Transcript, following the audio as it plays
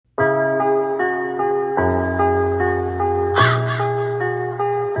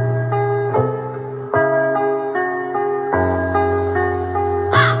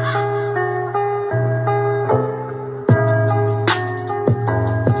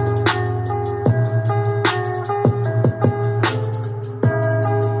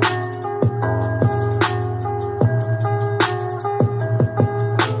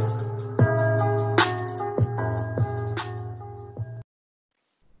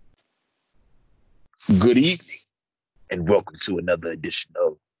Good evening, and welcome to another edition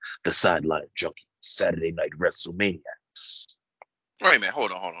of the Sideline Junkie Saturday Night WrestleManiacs. Wait a minute,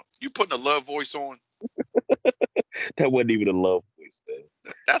 hold on. You putting a love voice on? That wasn't even a love voice,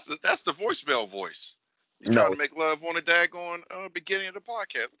 man. That's the voicemail voice. You trying No, to make love on the daggone beginning of the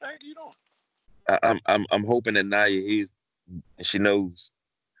podcast? What the heck are you doing? I'm hoping that Naya hears and she knows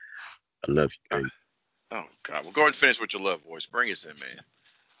I love you, Uh, baby. oh God, well go ahead and finish with your love voice. Bring us in, man,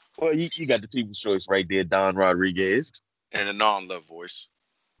 Well, you got the people's choice right there, Don Rodriguez. and a non-love voice.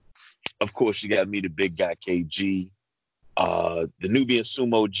 Of course, you got me, the big guy KG. The Nubian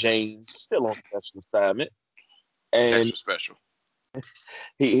Sumo James, still on special assignment, and Extra special.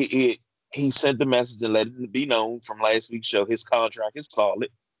 he he he, he sent the message and let it be known from last week's show. His contract is solid,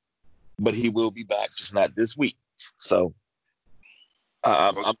 but he will be back, just not this week. So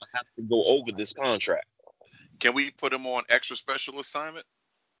I'm Well, gonna have to go over this contract. can we put him on extra special assignment?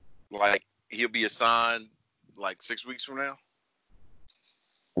 Like he'll be assigned like 6 weeks from now.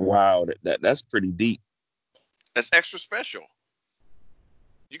 Wow, that's pretty deep. That's extra special.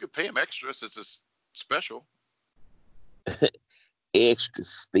 You could pay him extra since it's special. Extra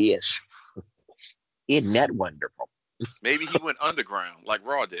special. Isn't that wonderful? Maybe he went underground like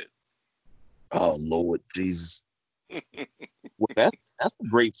Raw did. Oh Lord Jesus. Well, that's a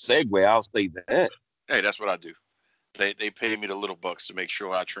great segue. I'll say that. Hey, that's what I do. They pay me the little bucks to make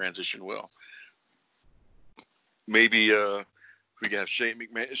sure I transition well. Maybe we can have Shane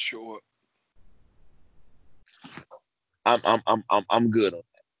McMahon show up. I'm good on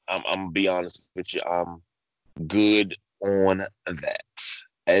that. I'm gonna be honest with you. I'm good on that,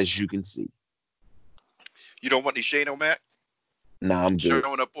 as you can see. You don't want any Shane O'Mac Nah, I'm good.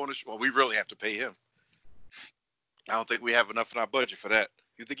 showing up on the show? Well, we really have to pay him. I don't think we have enough in our budget for that.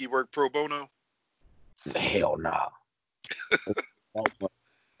 You think he worked pro bono? Hell nah.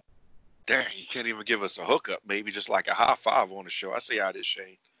 Dang, he can't even give us a hookup. Maybe just like a high five on the show. I see how it is,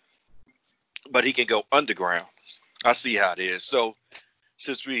 Shane. But he can go underground. I see how it is. So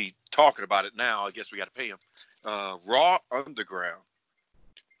since we talking about it now, I guess we got to pay him. Raw Underground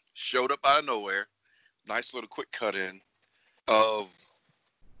showed up out of nowhere. Nice little quick cut in of,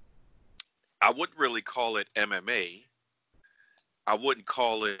 I wouldn't really call it MMA. I wouldn't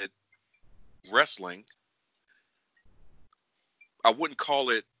call it wrestling. I wouldn't call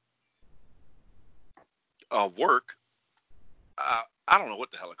it work. I don't know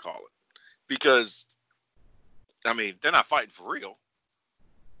what the hell I call it. Because, I mean, they're not fighting for real.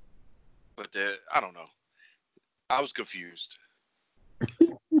 But I don't know. I was confused.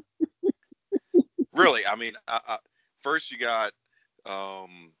 Really, I mean, first you got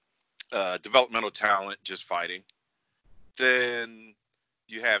um, developmental talent just fighting. Then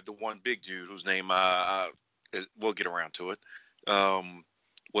you have the one big dude whose name we'll get around to it.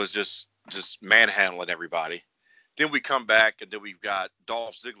 Was just manhandling everybody. Then we come back and then we've got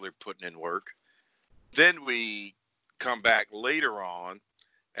Dolph Ziggler putting in work. Then we come back later on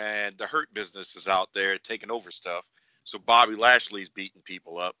and the Hurt Business is out there taking over stuff. So Bobby Lashley's beating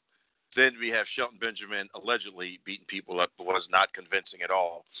people up. Then we have Shelton Benjamin allegedly beating people up, but was not convincing at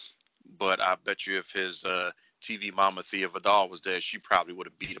all. But I bet you if his TV mama Thea Vidal was there, she probably would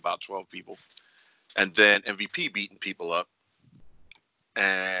have beat about 12 people. And then MVP beating people up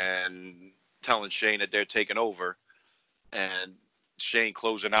and telling Shane that they're taking over. And Shane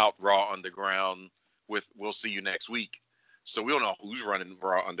closing out Raw Underground with "We'll see you next week." So we don't know who's running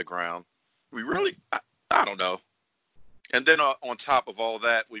Raw Underground. We really, I don't know. And then on top of all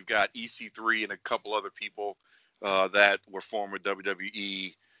that, we've got EC3 and a couple other people that were former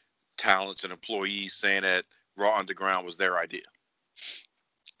WWE talents and employees saying that Raw Underground was their idea.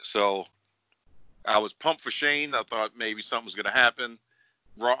 So I was pumped for Shane. I thought maybe something was going to happen.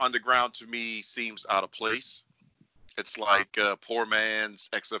 Raw Underground to me seems out of place. It's like a poor man's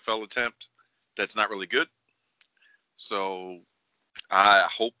XFL attempt that's not really good. So I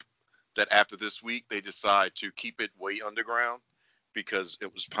hope that after this week they decide to keep it way underground because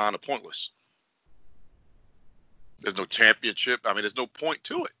it was kind of pointless. There's no championship. I mean, there's no point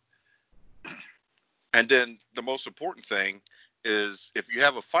to it. And then the most important thing is if you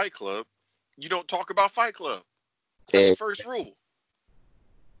have a fight club, you don't talk about Fight Club. That's the And first rule.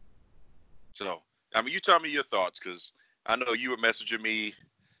 So, I mean, you tell me your thoughts because I know you were messaging me.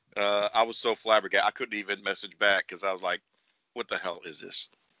 I was so flabbergasted. I couldn't even message back because I was like, what the hell is this?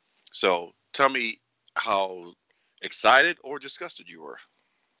 So tell me how excited or disgusted you were.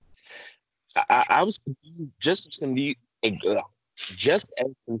 I was confused, just as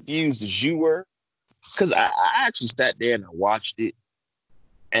confused as you were, because I actually sat there and I watched it,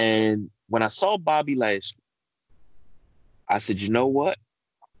 and when I saw Bobby Lashley, I said, you know what?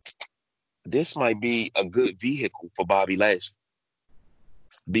 this might be a good vehicle for Bobby Lashley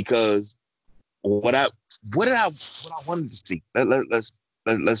because what I wanted to see.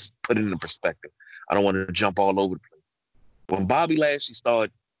 Let's put it into perspective. I don't want to jump all over the place. When Bobby Lashley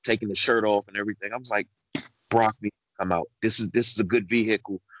started taking the shirt off and everything, I was like, Brock needs to come out. This is a good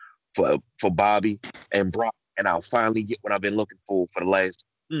vehicle for Bobby and Brock, and I'll finally get what I've been looking for the last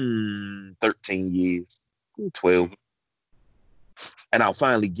 13 years, 12, and I'll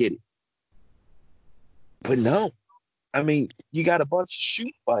finally get it. But no, I mean, you got a bunch of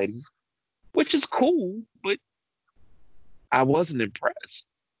shoot fighting, which is cool, but I wasn't impressed.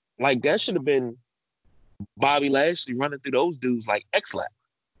 Like, that should have been Bobby Lashley running through those dudes like X-Lac,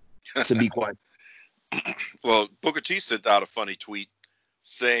 to be quite. Well, Booker T sent out a funny tweet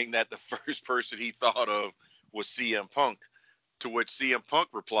saying that the first person he thought of was CM Punk, to which CM Punk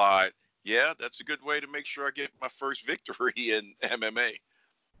replied, yeah, that's a good way to make sure I get my first victory in MMA.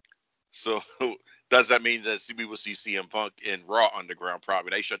 So does that mean that we will see CM Punk in Raw Underground?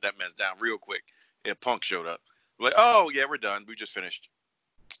 Probably. They shut that mess down real quick if Punk showed up. Like, oh, yeah, we're done. We just finished.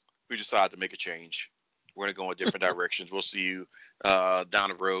 We decided to make a change. We're going to go in different directions. We'll see you down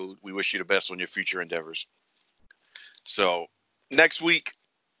the road. We wish you the best on your future endeavors. So next week,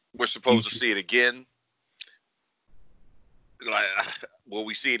 we're supposed to see it again. Like, will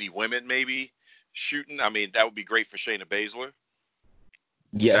we see any women maybe shooting? I mean, that would be great for Shayna Baszler.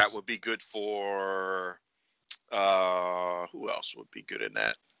 Yes. That would be good for who else would be good in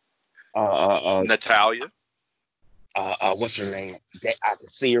that? Natalya. What's her name? I can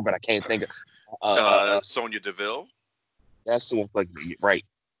see her, but I can't think of. Sonya Deville. That's the one. Like, right.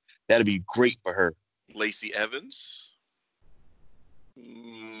 That'd be great for her. Lacey Evans.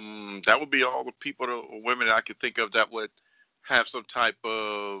 That would be all the people, women I could think of that would have some type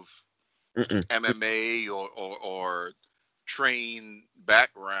of MMA or train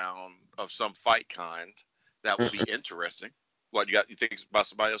background of some fight kind. That would be interesting. What you think about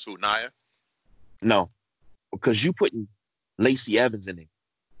somebody else? Who, Nia? No, because you putting Lacey Evans in it.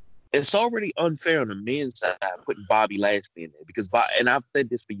 It's already unfair on the men's side putting Bobby Lashley in there because, and I've said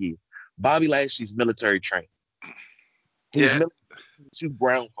this for years, Bobby Lashley's military trained. He's military to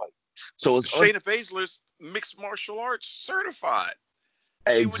ground fight. So it's Shayna Baszler's mixed martial arts certified.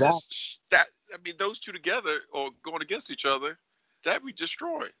 Exactly. I mean, those two together or going against each other, that'd be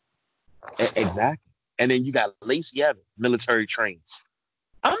destroyed. Exactly. And then you got Lacey Evans, military trained.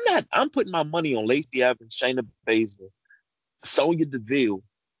 I'm putting my money on Lacey Evans, Shayna Baszler, Sonya Deville,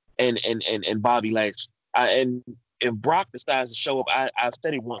 and Bobby Lashley. And if Brock decides to show up, I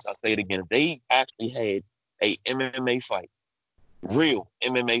said it once, I'll say it again. If they actually had a MMA fight, real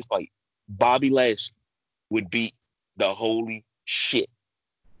MMA fight, Bobby Lashley would beat the holy shit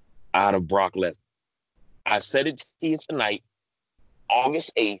out of Brock Lesnar. I said it to you tonight,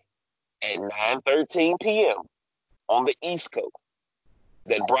 August 8th at 9:13 p.m. on the East Coast,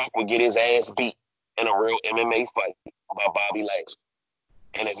 that Brock would get his ass beat in a real MMA fight by Bobby Lashley.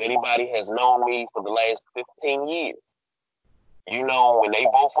 And if anybody has known me for the last 15 years, you know when they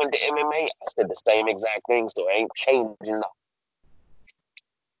both went to MMA, I said the same exact thing, so it ain't changing nothing.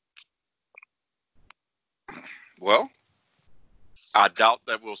 Well, I doubt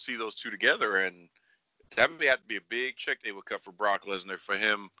that we'll see those two together, and that would have to be a big check they would cut for Brock Lesnar for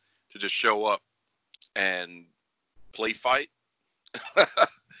him to just show up and play fight,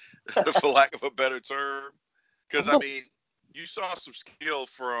 for lack of a better term. Because, I mean, you saw some skill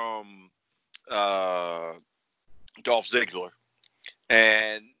from Dolph Ziggler,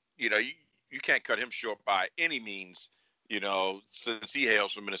 and, you know, you can't cut him short by any means, you know, since he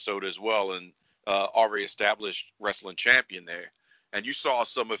hails from Minnesota as well and already established wrestling champion there. And you saw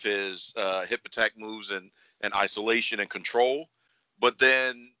some of his hip attack moves and isolation and control. But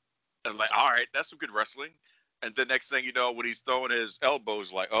then, like, all right, that's some good wrestling. And the next thing you know, when he's throwing his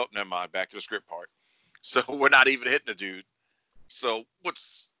elbows, like, oh, never mind, back to the script part. So we're not even hitting the dude. So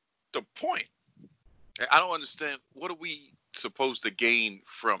what's the point? I don't understand. What are we supposed to gain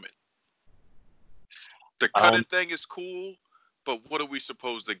from it? The cutting thing is cool, but what are we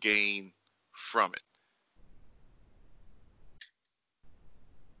supposed to gain from it?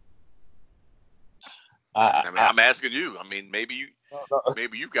 I'm asking you. I mean, maybe you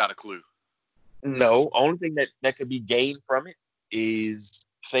got a clue. No, only thing that could be gained from it is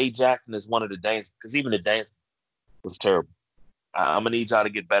Faye Jackson is one of the dancers, because even the dancing was terrible. I'm gonna need y'all to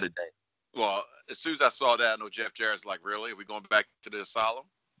get better dancing. Well, as soon as I saw that, I know Jeff Jarrett's like, really? Are we going back to the asylum?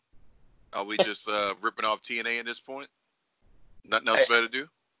 Are we just ripping off TNA at this point? Nothing else better to do?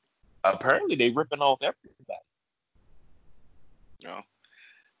 Apparently, they ripping off everybody. No,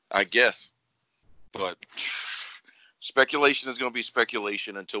 I guess. But speculation is going to be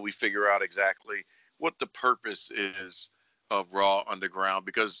speculation until we figure out exactly what the purpose is of Raw Underground,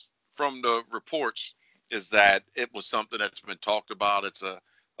 because from the reports is that it was something that's been talked about. It's a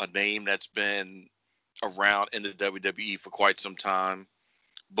name that's been around in the WWE for quite some time,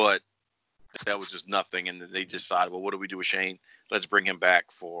 but that was just nothing. And then they decided, well, what do we do with Shane? Let's bring him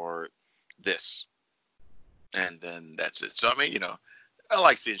back for this. And then that's it. So, I mean, I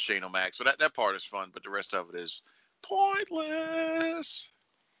like seeing Shane O'Mac. So that part is fun, but the rest of it is pointless.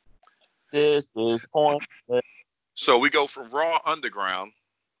 This is pointless. So we go from Raw Underground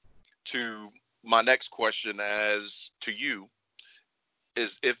to my next question as to you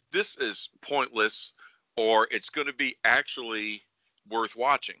is if this is pointless or it's going to be actually worth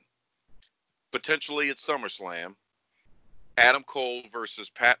watching. Potentially at SummerSlam, Adam Cole versus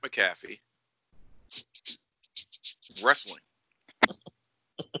Pat McAfee wrestling.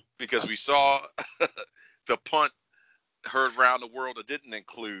 Because we saw the punt heard around the world that didn't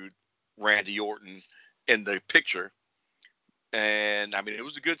include Randy Orton in the picture. And, I mean, it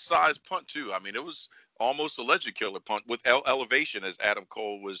was a good-sized punt, too. I mean, it was almost a legend killer punt with elevation as Adam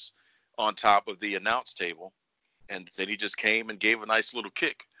Cole was on top of the announce table. And then he just came and gave a nice little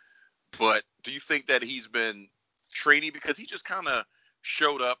kick. But do you think that he's been training? Because he just kind of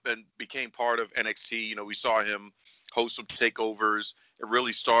showed up and became part of NXT. We saw him host some takeovers. It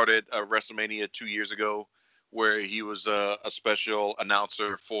really started WrestleMania 2 years ago, where he was a special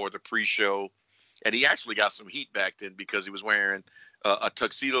announcer for the pre-show. And he actually got some heat back then because he was wearing a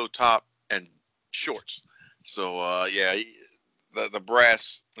tuxedo top and shorts. So, the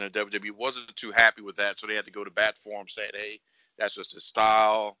brass in the WWE wasn't too happy with that. So they had to go to bat for him, saying, hey, that's just his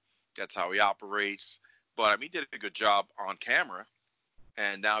style. That's how he operates. But, I mean, he did a good job on camera.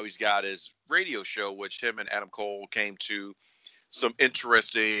 And now he's got his radio show, which him and Adam Cole came to some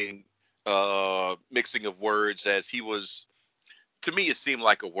interesting mixing of words as he was, to me, it seemed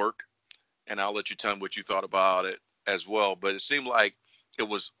like a work. And I'll let you tell me what you thought about it as well. But it seemed like it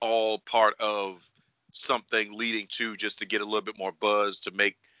was all part of something leading to just to get a little bit more buzz, to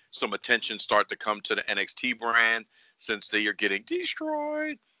make some attention start to come to the NXT brand, since they are getting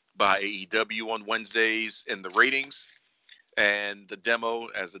destroyed by AEW on Wednesdays in the ratings. And the demo,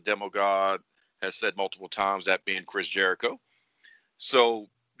 as the demo god has said multiple times, that being Chris Jericho. So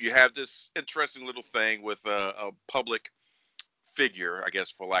you have this interesting little thing with a public figure, I guess,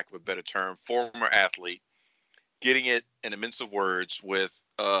 for lack of a better term, former athlete, getting it in immense of words with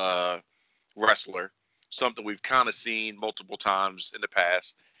a wrestler, something we've kind of seen multiple times in the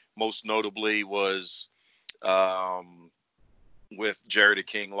past. Most notably was with Jerry the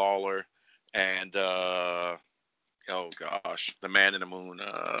King Lawler and, oh gosh, the Man in the Moon.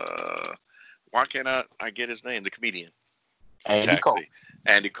 Why can't I get his name? The comedian.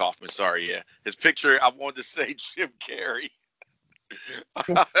 Andy Kaufman, sorry, yeah. His picture, I wanted to say Jim Carrey.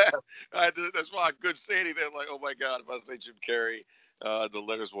 That's why I couldn't say anything. I'm like, oh my God, if I say Jim Carrey, the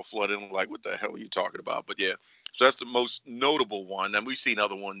letters will flood in. Like, what the hell are you talking about? But yeah, so that's the most notable one. And we've seen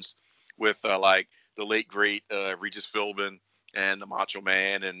other ones with like the late, great Regis Philbin and the Macho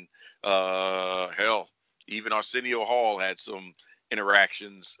Man. And hell, even Arsenio Hall had some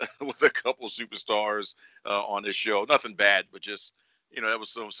interactions with a couple of superstars on this show. Nothing bad, but just, that was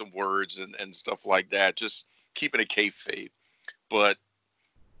some words and stuff like that. Just keeping a kayfabe. But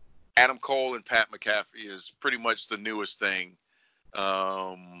Adam Cole and Pat McAfee is pretty much the newest thing.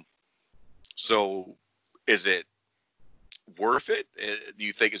 So is it worth it? Do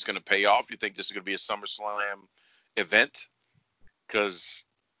you think it's going to pay off? Do you think this is going to be a SummerSlam event? Because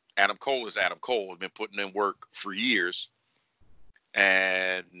Adam Cole is Adam Cole. He's been putting in work for years.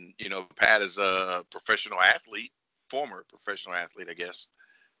 And, Pat is a professional athlete, former professional athlete, I guess.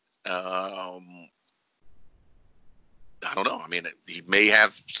 I don't know. I mean, he may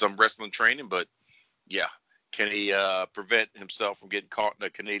have some wrestling training, but yeah. Can he prevent himself from getting caught in a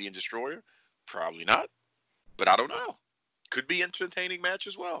Canadian destroyer? Probably not. But I don't know. Could be entertaining match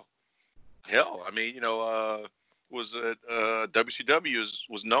as well. Hell, I mean, WCW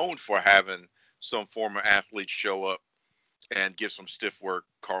was known for having some former athletes show up and give some stiff work.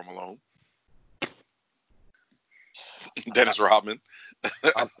 Karl Malone, Dennis Rodman.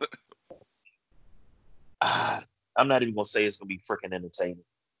 I'm not even gonna say it's gonna be freaking entertaining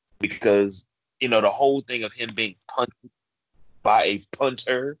because the whole thing of him being punted by a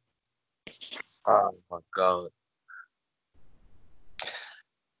punter. Oh my God.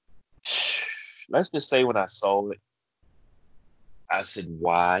 Let's just say when I saw it, I said,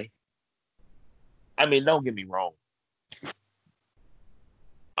 why? I mean, don't get me wrong.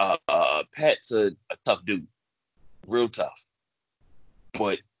 Pat's a tough dude. Real tough.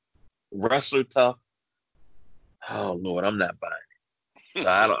 But wrestler tough, Oh Lord, I'm not buying it. So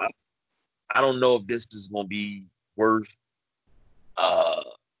I don't know if this is gonna be worth uh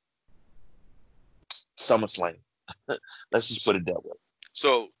SummerSlam. Let's just put it that way.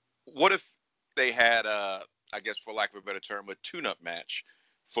 So what if they had, I guess for lack of a better term, a tune-up match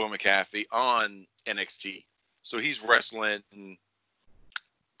for McAfee on NXT? So he's wrestling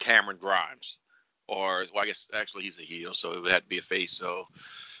Cameron Grimes, or well, I guess actually he's a heel, so it would have to be a face. So,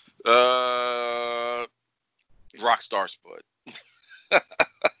 Rockstar Spud.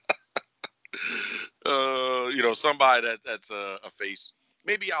 Somebody that's a face,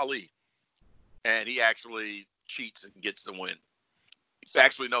 maybe Ali, and he actually cheats and gets the win.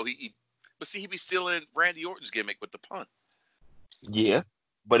 Actually, no, but see, he'd be still in Randy Orton's gimmick with the punt. Yeah,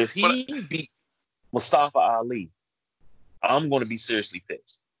 but if But he beat Mustafa Ali, I'm going to be seriously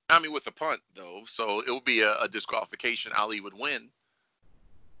pissed. I mean, with the punt though, so it would be a disqualification. Ali would win,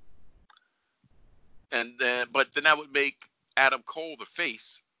 but then that would make Adam Cole the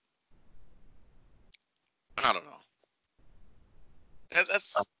face. I don't know.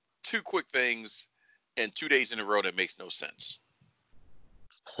 That's two quick things in 2 days in a row that makes no sense.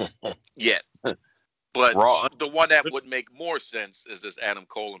 Yet. But Raw. The one that would make more sense is this Adam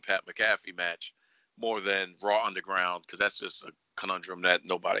Cole and Pat McAfee match more than Raw Underground, because that's just a conundrum that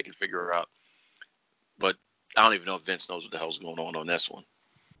nobody can figure out. But I don't even know if Vince knows what the hell's going on this one.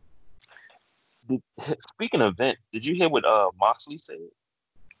 Speaking of Vince, did you hear what Moxley said?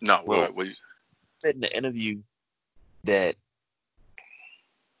 No, what said in the interview that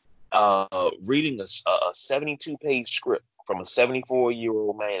reading a 72-page script from a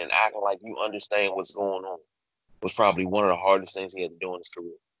 74-year-old man and acting like you understand what's going on was probably one of the hardest things he had to do in his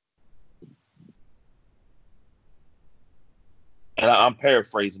career. And I'm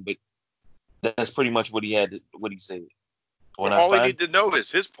paraphrasing, but that's pretty much what he said. All he need to know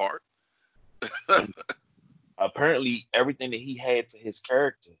is his part. Apparently, everything that he had for his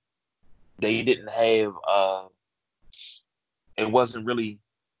character, they didn't have. It wasn't really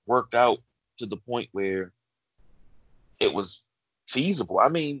worked out to the point where it was feasible. I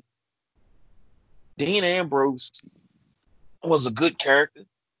mean, Dean Ambrose was a good character,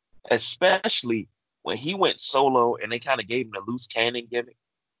 especially when he went solo and they kind of gave him a loose cannon gimmick.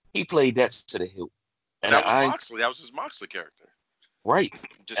 He played that to the hilt. And that was Moxley. That was his Moxley character. Right.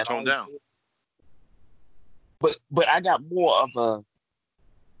 Just toned down. But I got more of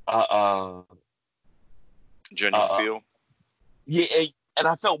a genuine feel. Yeah, and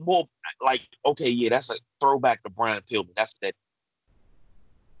I felt more like, okay, yeah, that's a throwback to Brian Pillman. That's what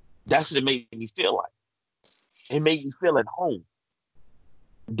it made me feel like. It made me feel at home.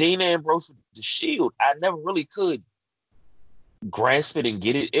 Dean Ambrose with the Shield, I never really could grasp it and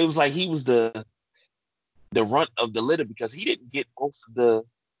get it. It was like he was the runt of the litter because he didn't get most of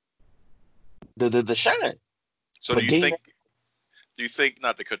the shine. So do you think,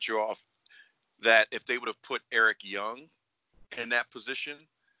 not to cut you off, that if they would have put Eric Young in that position,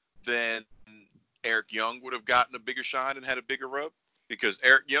 then Eric Young would have gotten a bigger shine and had a bigger rub? Because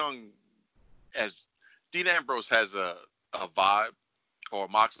Eric Young, as Dean Ambrose has a vibe, or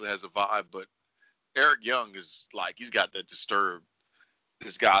Moxley has a vibe, but Eric Young is like, he's got the disturbed,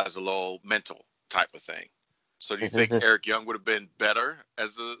 this guy is a little mental type of thing. So do you think Eric Young would have been better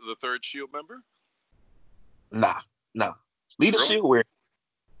as the third Shield member? Nah. Lead the Shield where,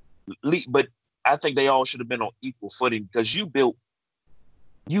 but I think they all should have been on equal footing because you built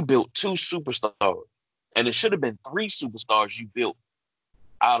 2 superstars, and it should have been 3 superstars you built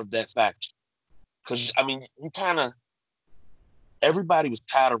out of that faction. Because I mean, everybody was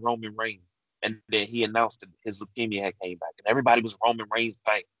tired of Roman Reigns, and then he announced that his leukemia had came back, and everybody was Roman Reigns'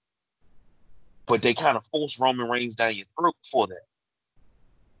 fan. But they kind of forced Roman Reigns down your throat for that.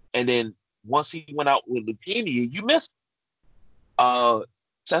 And then once he went out with leukemia, you missed it.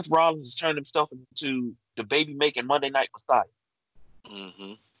 Seth Rollins has turned himself into the baby-making Monday Night Messiah.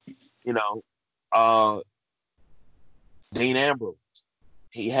 Mm-hmm. Dean Ambrose,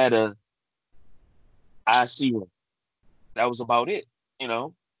 he had a IC run. That was about it.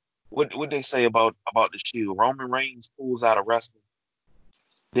 What they say about the Shield? Roman Reigns pulls out of wrestling.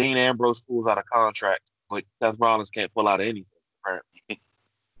 Dean Ambrose pulls out a contract, but Seth Rollins can't pull out of anything, apparently.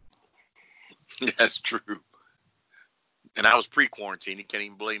 That's true. And I was pre-quarantine. You can't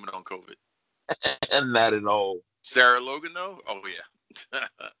even blame it on COVID. And not at all. Sarah Logan, though? Oh, yeah.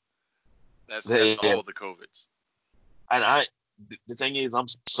 that's all the COVIDs. And the thing is, I'm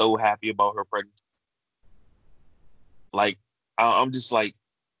so happy about her pregnancy. Like, I'm just like,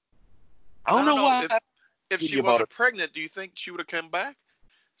 I don't know why. If she wasn't pregnant, do you think she would have come back?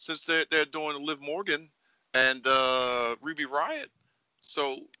 Since they're doing Liv Morgan and Ruby Riott.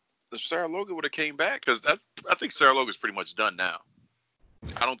 So if Sarah Logan would have came back, because I think Sarah Logan's pretty much done now.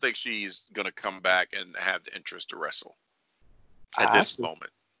 I don't think she's gonna come back and have the interest to wrestle at this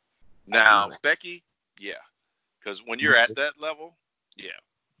moment. Now, Becky, yeah, because when you're at that level, yeah.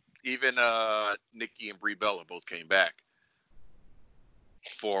 Even Nikki and Brie Bella both came back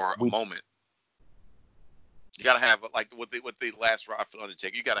for a moment. You gotta have, like with the last Raw for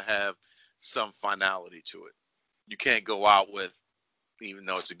Undertaker, you gotta have some finality to it. You can't go out with, even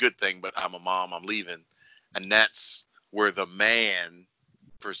though it's a good thing, but I'm a mom, I'm leaving, and that's where the man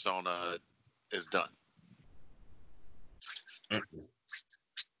persona is done.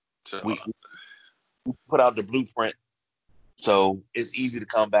 So we put out the blueprint, so it's easy to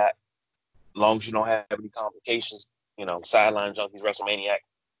come back, as long as you don't have any complications. You know, sideline junkies, WrestleManiac,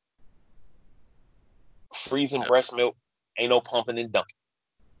 freezing breast milk, ain't no pumping and dumping.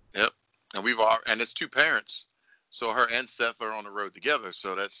 Yep, and and it's two parents, so her and Seth are on the road together.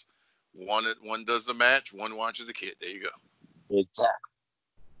 So that's one does the match, one watches the kid. There you go. Exactly.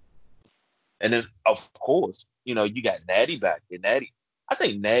 And then, of course, you know, you got Natty back there. Natty, I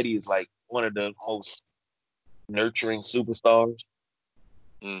think Natty is like one of the most nurturing superstars.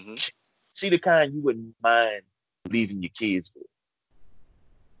 Mm-hmm. She the kind you wouldn't mind leaving your kids with,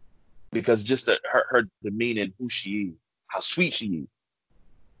 because just her demeanor and who she is, how sweet she is.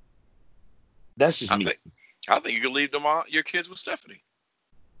 That's just me. I think you can leave your kids with Stephanie.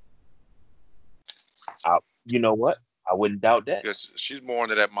 You know what? I wouldn't doubt that. Because she's more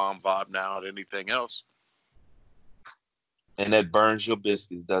into that mom vibe now than anything else. And that burns your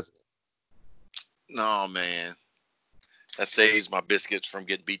biscuits, doesn't it? No, man. That saves my biscuits from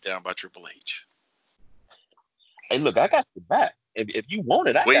getting beat down by Triple H. Hey, look, I got your back. If you want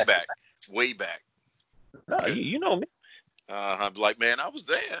it, I way got back. Way back. No, you know me. I'm like, man, I was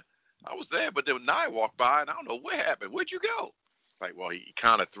there, but then Nia walked by, and I don't know what happened. Where'd you go? Like, well, he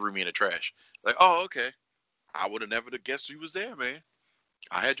kind of threw me in the trash. Like, oh, okay. I would have never guessed you was there, man.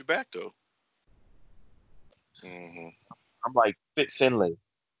 I had your back, though. Mm-hmm. I'm like Fit Finlay.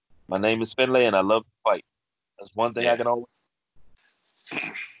 My name is Finlay, and I love to fight. That's one thing I can always.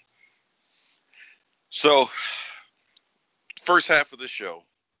 So, first half of the show,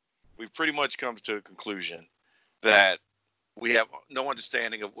 we've pretty much come to a conclusion that we have no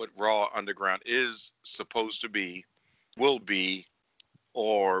understanding of what Raw Underground is supposed to be, will be,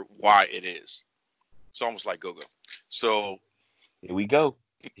 or why it is. It's almost like Go-Go. So here we go.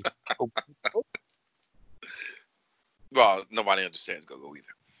 Well, nobody understands Go-Go either.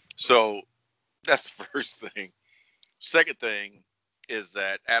 So that's the first thing. Second thing is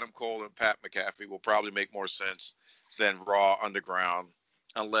that Adam Cole and Pat McAfee will probably make more sense than Raw Underground,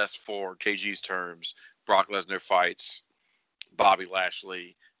 unless for KG's terms, Brock Lesnar fights Bobby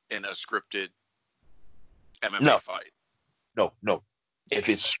Lashley in a scripted MMA fight. No. If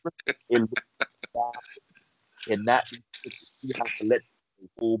it's scripted in that, you have to let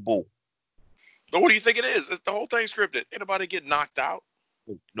full bull. But what do you think it is? It's the whole thing scripted. Anybody get knocked out?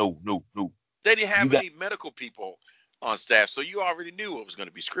 No. They didn't have any medical people on staff, so you already knew it was going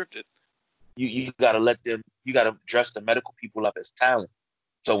to be scripted. You got to let them. You got to dress the medical people up as talent.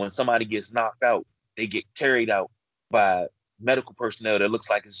 So when somebody gets knocked out, they get carried out by medical personnel that looks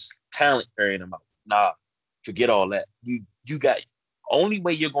like it's talent carrying them out. Nah, forget all that. You got only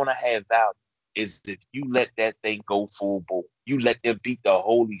way you're gonna have value is if you let that thing go full bore. You let them beat the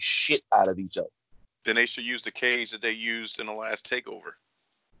holy shit out of each other. Then they should use the cage that they used in the last takeover.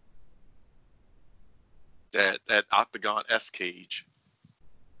 That Octagon S cage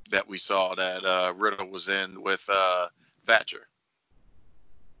that we saw that Riddle was in with Thatcher.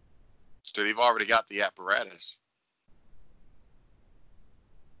 So they've already got the apparatus.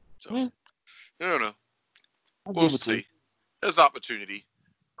 So I don't know. We'll see. There's opportunity.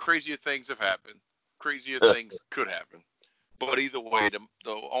 Crazier things have happened. Crazier things could happen. But either way,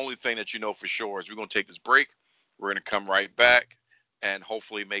 the only thing that you know for sure is we're going to take this break. We're going to come right back and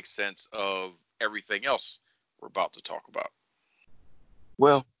hopefully make sense of everything else we're about to talk about.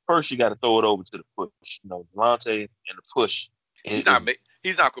 Well, first you got to throw it over to the push. You know, Delonte and the push. He's not going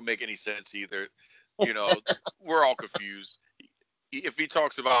to make any sense either. You know, we're all confused. If he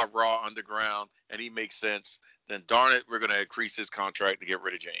talks about Raw Underground and he makes sense, then darn it, we're going to increase his contract to get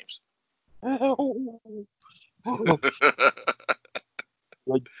rid of James.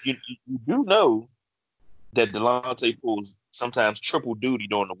 Well, you do know that Delonte pulls sometimes triple duty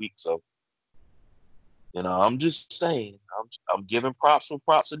during the week, so you know I'm just saying I'm giving props when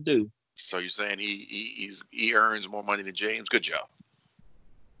props are due. So you're saying he earns more money than James? Good job.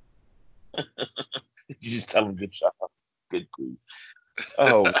 You just tell him good job. Good grief.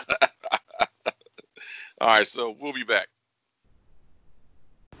 Oh. All right, so we'll be back.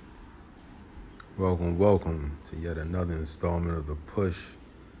 Welcome to yet another installment of The Push.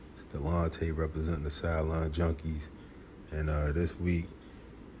 It's Delonte representing the Sideline Junkies. And this week,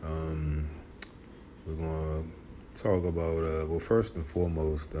 we're going to talk about, first and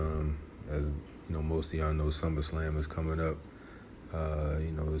foremost, as you know, most of y'all know, SummerSlam is coming up.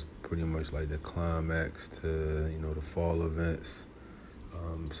 It's pretty much like the climax to, the fall events,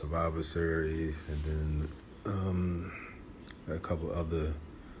 Survivor Series, and then a couple other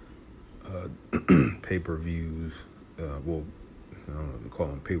pay-per-views. I don't know if they call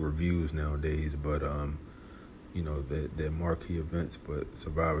them pay-per-views nowadays, but they're marquee events. But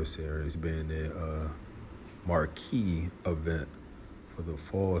Survivor Series being their marquee event for the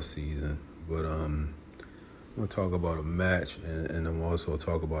fall season. But I'm gonna talk about a match, and I'm also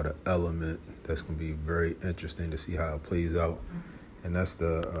talk about an element that's gonna be very interesting to see how it plays out, and that's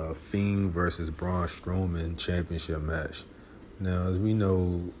the Fiend versus Braun Strowman championship match. Now, as we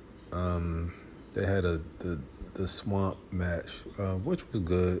know, they had the Swamp match, which was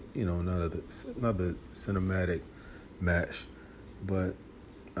good. Another cinematic match, but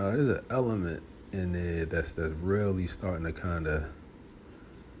there's an element in there that's really starting to kind of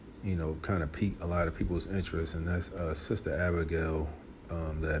pique a lot of people's interest, and that's Sister Abigail,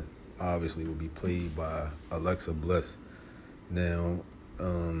 that obviously will be played by Alexa Bliss. Now,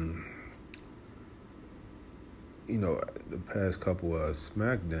 the past couple of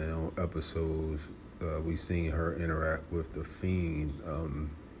SmackDown episodes, we've seen her interact with The Fiend.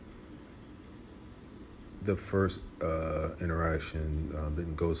 The first interaction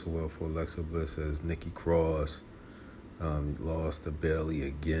didn't go so well for Alexa Bliss, as Nikki Cross lost to Bayley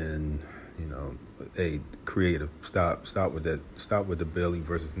again. Hey, creative, stop with that. Stop with the Bayley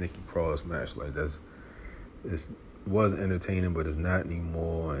versus Nikki Cross match. Like, it was entertaining, but it's not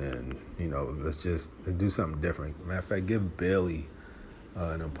anymore. And let's do something different. Matter of fact, give Bayley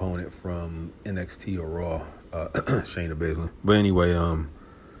an opponent from NXT or Raw, Shayna Baszler. But anyway,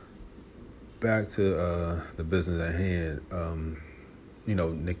 back to the business at hand.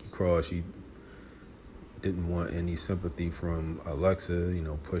 Nikki Cross, she didn't want any sympathy from Alexa,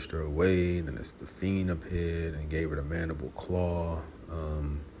 pushed her away. Then The Fiend appeared and gave her the mandible claw.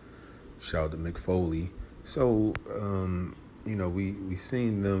 Shout out to Mick Foley. So, we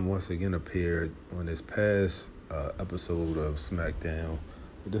seen them once again appear on this past episode of SmackDown.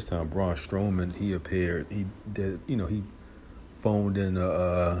 But this time, Braun Strowman, he appeared. He did, he phoned in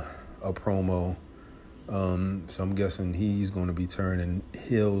a promo. So I'm guessing he's going to be turning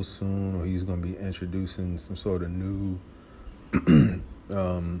heel soon, or he's going to be introducing some sort of new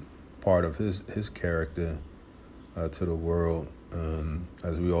part of his character to the world.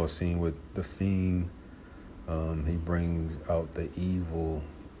 As we all seen with The Fiend, he brings out the evil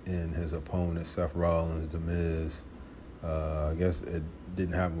in his opponent, Seth Rollins, The Miz. I guess it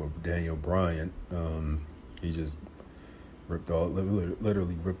didn't happen with Daniel Bryan. He just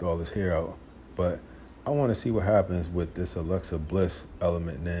literally ripped all his hair out. But I want to see what happens with this Alexa Bliss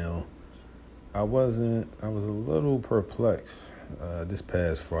element now. I was a little perplexed this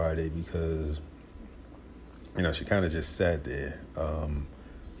past Friday because, she kind of just sat there.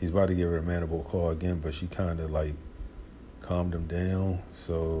 He's about to give her a mandible claw again, but she kind of like calmed him down.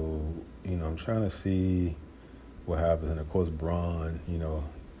 So, I'm trying to see what happens. And of course, Braun,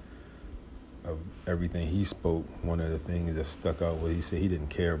 of everything he spoke, one of the things that stuck out was he said he didn't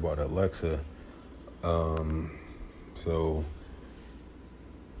care about Alexa. So,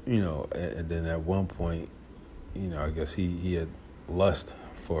 and then at one point, I guess he had lust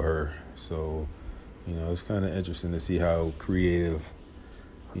for her. So, it's kind of interesting to see how creative,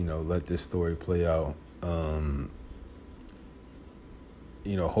 let this story play out.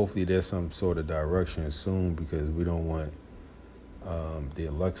 Hopefully there's some sort of direction soon, because we don't want the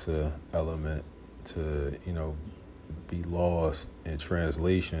Alexa element to, be lost in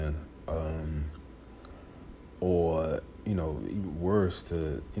translation, or even worse,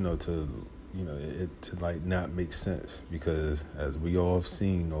 to it to like not make sense, because as we all have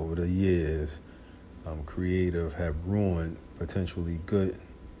seen over the years, creative have ruined potentially good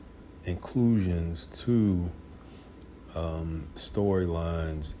inclusions to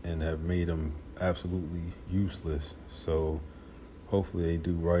storylines and have made them absolutely useless. So hopefully they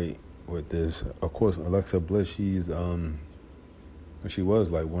do right with this. Of course, Alexa Bliss, she was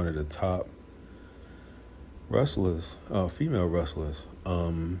like one of the top wrestlers, female wrestlers,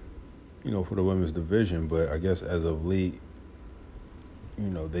 for the women's division. But I guess as of late,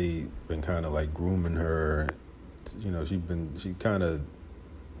 they've been kind of like grooming her. She kind of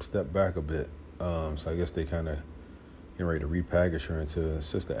stepped back a bit. So I guess they kind of getting ready to repackage her into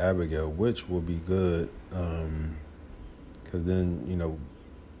Sister Abigail, which will be good. Because then,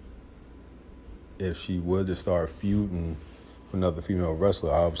 if she would to start feuding with another female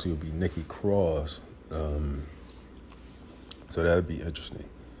wrestler, obviously it would be Nikki Cross. So that'd be interesting.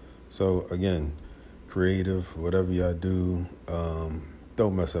 So again, creative, whatever y'all do,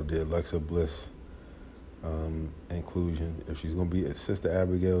 don't mess up the Alexa Bliss inclusion. If she's gonna be Sister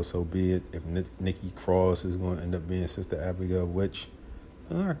Abigail, so be it. If Nikki Cross is gonna end up being Sister Abigail, which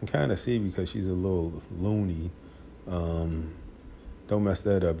I can kind of see because she's a little loony. Don't mess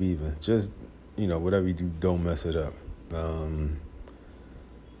that up either. Just, whatever you do, don't mess it up. I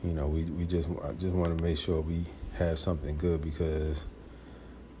just want to make sure we have something good because,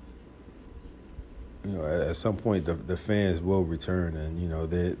 at some point the fans will return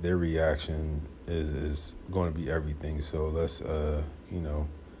and, their reaction is going to be everything. So let's, kind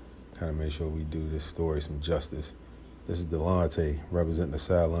of make sure we do this story some justice. This is Delonte representing the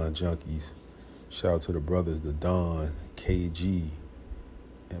Sideline Junkies. Shout out to the brothers, the Don, KG,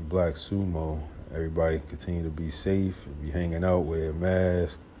 and Black Sumo. Everybody continue to be safe, be hanging out, wear a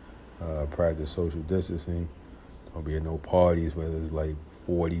mask, practice social distancing. Don't be at no parties where there's like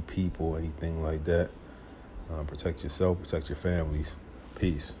 40 people, anything like that. Protect yourself, protect your families.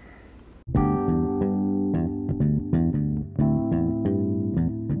 Peace.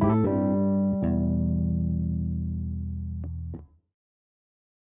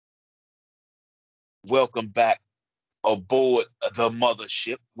 Welcome back aboard the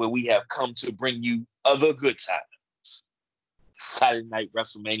mothership, where we have come to bring you other good times. Saturday Night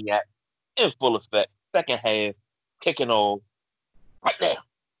WrestleMania in full effect. Second half, kicking off right now.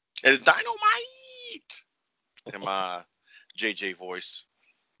 It's Dynamite in my JJ voice.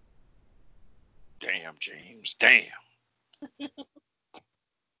 Damn, James. Damn. We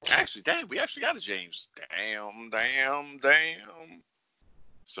actually got a James. Damn.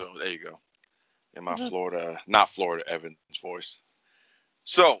 So there you go. In my not Florida Evans voice.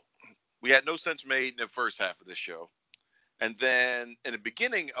 So we had no sense made in the first half of the show. And then in the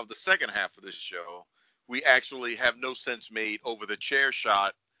beginning of the second half of this show, we actually have no sense made over the chair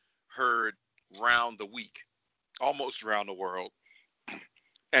shot heard round the week, almost around the world.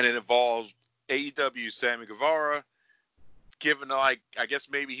 And it involves AEW Sammy Guevara, given I guess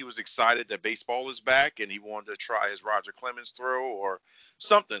maybe he was excited that baseball is back and he wanted to try his Roger Clemens throw or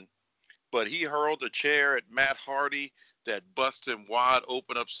something. But he hurled a chair at Matt Hardy that busted him wide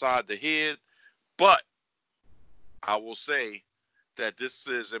open upside the head. But I will say that this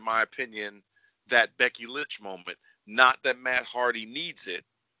is, in my opinion, that Becky Lynch moment. Not that Matt Hardy needs it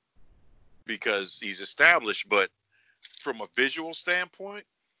because he's established, but from a visual standpoint,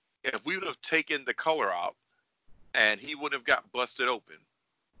 if we would have taken the color out and he would have got busted open,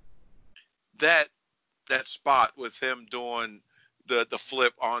 that spot with him doing the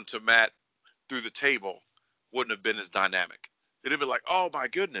flip onto Matt through the table wouldn't have been as dynamic. It'd have been like, oh my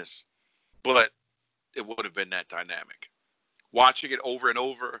goodness. But it would have been that dynamic. Watching it over and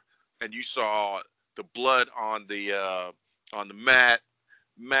over, and you saw the blood on the mat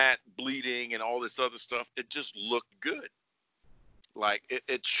bleeding and all this other stuff, it just looked good. Like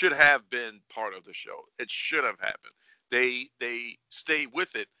it should have been part of the show. It should have happened. They stayed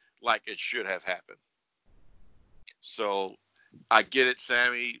with it like it should have happened. So I get it,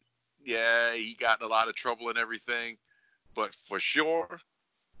 Sammy. Yeah, he got in a lot of trouble and everything, but for sure,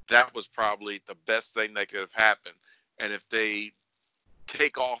 that was probably the best thing that could have happened. And if they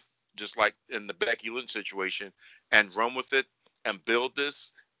take off, just like in the Becky Lynch situation, and run with it and build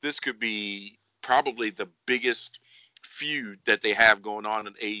this could be probably the biggest feud that they have going on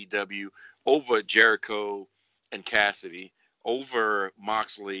in AEW over Jericho and Cassidy, over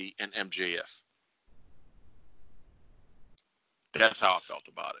Moxley and MJF. That's how I felt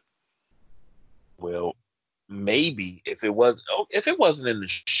about it. Well, maybe if it wasn't in the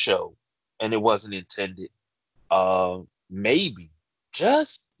show and it wasn't intended, maybe,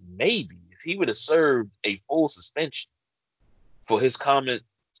 just maybe, if he would have served a full suspension for his comment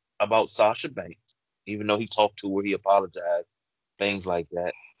about Sasha Banks, even though he talked to her, he apologized, things like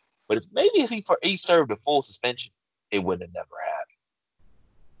that. But if he served a full suspension, it wouldn't have never happened.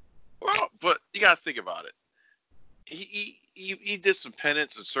 Well, but you got to think about it. He did some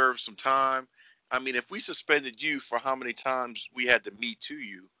penance and served some time. I mean, if we suspended you for how many times we had to meet to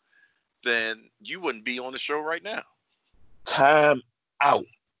you, then you wouldn't be on the show right now. Time out.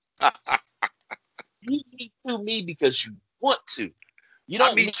 You meet to me because you want to. You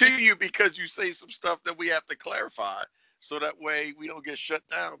don't meet to you because you say some stuff that we have to clarify, so that way we don't get shut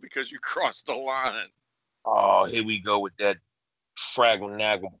down because you crossed the line. Oh, here we go with that Fraggle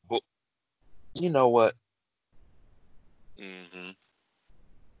Naggle book. You know what? Mm-hmm.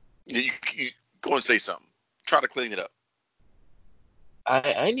 You go and say something. Try to clean it up.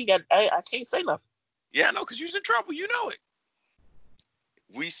 I can't say nothing. Yeah, I know, because you're in trouble. You know it.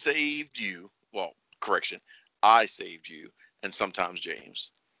 We saved you. Well, correction. I saved you, and sometimes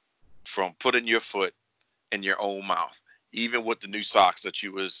James, from putting your foot in your own mouth, even with the new socks that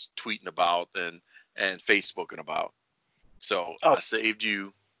you was tweeting about and Facebooking about. So Oh, I saved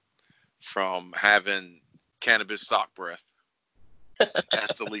you from having cannabis sock breath.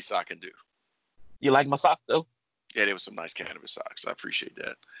 That's the least I can do. you like my sock though? Yeah, there was some nice cannabis socks. I appreciate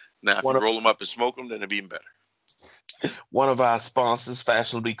that. Now, if One you of roll them up and smoke them, then it'd be even better. one of our sponsors,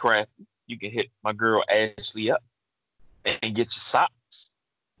 Fashionably Crafty. You can hit my girl Ashley up and get your socks.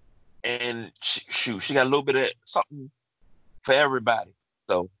 And shoot, she got a little bit of something for everybody.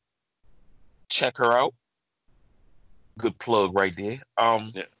 So check her out. Good plug right there.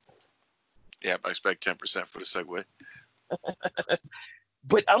 Yeah, I expect 10% for the segue.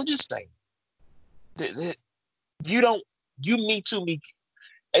 But I'm just saying, you don't, you me too, me.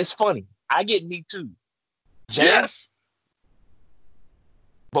 It's funny. I get me too, James. Yes.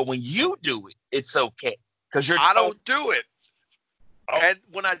 But when you do it, it's okay because you're. I don't do it. Oh. And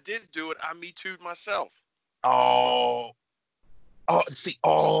when I did do it, I me too'd myself. Oh, see,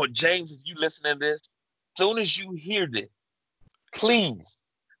 James, if you listening to this, soon as you hear this, please,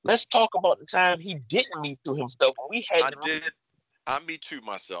 let's talk about the time he didn't me to himself. We had I me too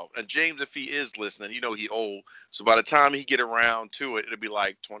myself. And James, if he is listening, he old. So by the time he get around to it, it'll be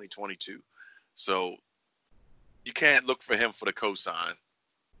like 2022. So you can't look for him for the cosign.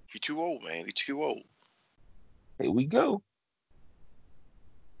 He's too old, man. He's too old. Here we go.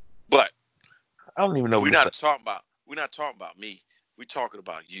 But I don't even know. We're not talking about me. We're talking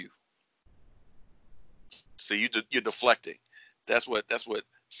about you. So you're deflecting. That's what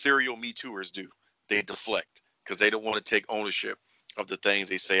serial Me Tooers do. They deflect because they don't want to take ownership of the things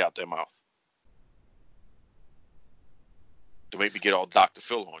they say out their mouth. To make me get all Dr.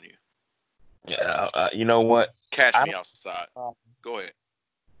 Phil on you. Yeah, you know what? Cash me outside. Go ahead.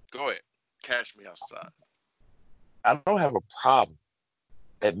 Cash me outside. I don't have a problem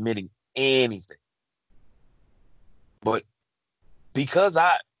admitting anything. But because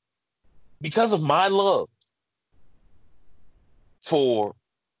of my love for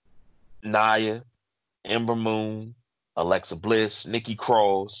Naya, Ember Moon, Alexa Bliss, Nikki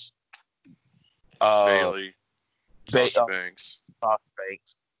Cross, Bailey, Sasha Banks,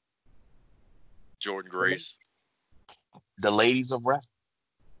 Jordan Grace, the ladies of wrestling.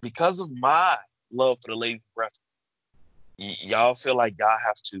 Because of my love for the ladies of wrestling, y'all feel like y'all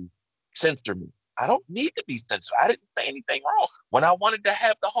have to censor me. I don't need to be censored. I didn't say anything wrong when I wanted to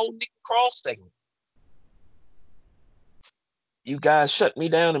have the whole Nikki Cross segment. You guys shut me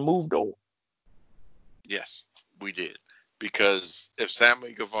down and moved on. Yes, we did. Because if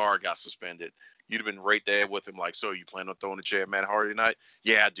Sammy Guevara got suspended, you'd have been right there with him like, so you plan on throwing the chair at Matt Hardy tonight?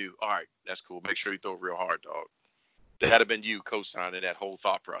 Yeah, I do. All right, that's cool. Make sure you throw it real hard, dog. That'd have been you co-signing that whole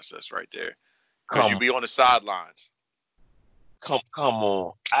thought process right there. Because you'd be on the sidelines. Come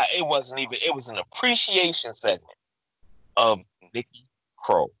on. It wasn't even, it was an appreciation segment of Nikki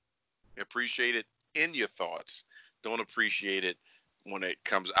Cross. Appreciate it in your thoughts. Don't appreciate it when it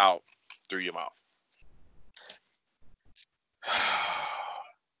comes out through your mouth.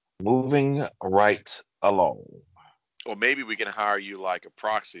 Moving right along. Or maybe we can hire you like a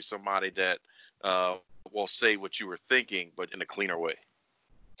proxy, somebody that will say what you were thinking, but in a cleaner way.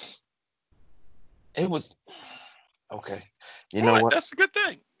 It was okay. You know what? That's a good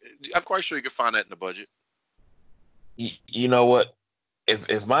thing. I'm quite sure you can find that in the budget. You know what?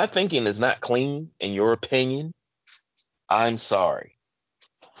 If my thinking is not clean, in your opinion, I'm sorry.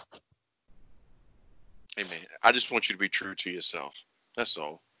 Hey man, I just want you to be true to yourself. That's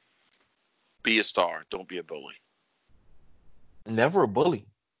all. Be a star. Don't be a bully. Never a bully.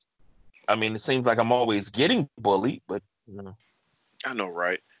 I mean, it seems like I'm always getting bullied, but you know. I know,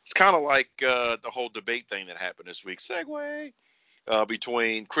 right? It's kind of like the whole debate thing that happened this week. Segue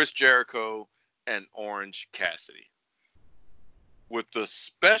between Chris Jericho and Orange Cassidy, with the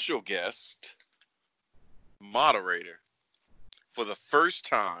special guest moderator for the first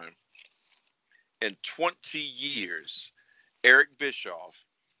time in 20 years. Eric Bischoff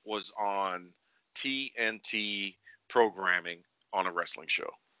was on TNT programming on a wrestling show,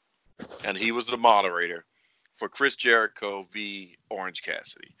 and he was the moderator for Chris Jericho v. Orange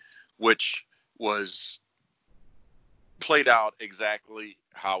Cassidy, which was played out exactly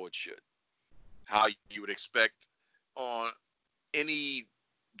how it should, how you would expect on any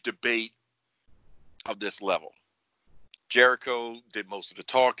debate of this level. Jericho did most of the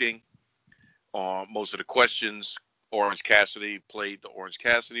talking, most of the questions. Orange Cassidy played the Orange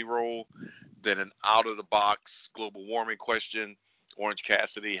Cassidy role. Then an out-of-the-box global warming question. Orange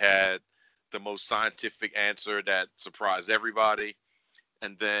Cassidy had the most scientific answer that surprised everybody.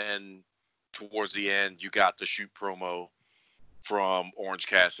 And then towards the end, you got the shoot promo from Orange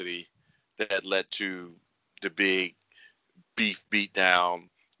Cassidy that led to the big beef beatdown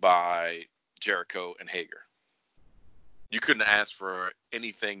by Jericho and Hager. You couldn't ask for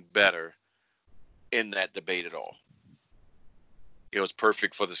anything better in that debate at all. It was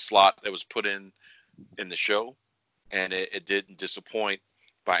perfect for the slot that was put in the show, and it didn't disappoint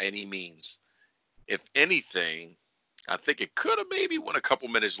by any means. If anything, I think it could have maybe went a couple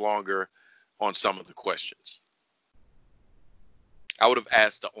minutes longer on some of the questions. I would have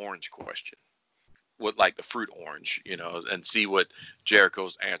asked the orange question, with like the fruit orange, and see what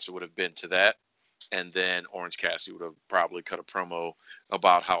Jericho's answer would have been to that. And then Orange Cassidy would have probably cut a promo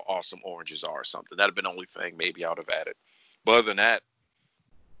about how awesome oranges are or something. That'd have been the only thing maybe I would have added. But other than that,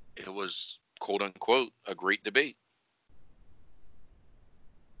 it was, quote unquote, a great debate.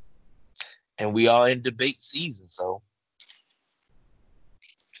 And we are in debate season, so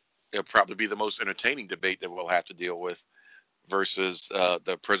it'll probably be the most entertaining debate that we'll have to deal with versus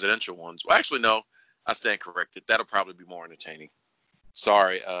the presidential ones. Well, actually, no, I stand corrected. That'll probably be more entertaining.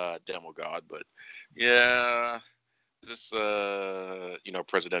 Sorry, Demo God, but yeah, this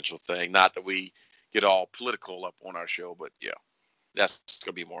presidential thing. Not that we get all political up on our show, but yeah, that's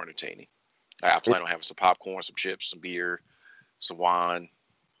gonna be more entertaining. I plan on having some popcorn, some chips, some beer, some wine,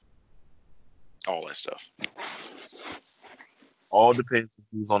 all that stuff. All depends on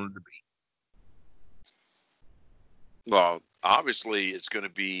who's on the debate. Well, obviously, it's going to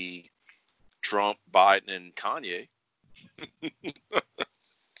be Trump, Biden, and Kanye.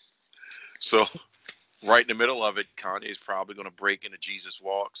 So, right in the middle of it, Kanye's probably going to break into Jesus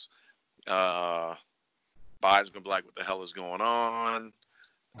Walks. Biden's going to be like, what the hell is going on?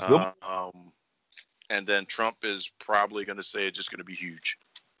 And then Trump is probably going to say it's just going to be huge.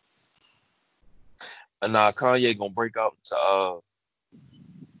 And Kanye going to break out to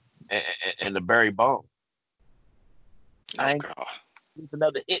and the Barry Bonds. Oh, God. It's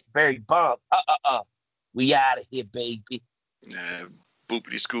another hit, Barry Bonds. We out of here, baby. Yeah,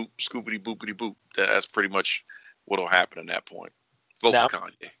 boopity scoop, scoopity boopity boop. That's pretty much what'll happen at that point. Vote for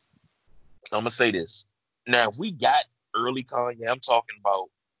Kanye. I'm gonna say this. Now, if we got early Kanye, I'm talking about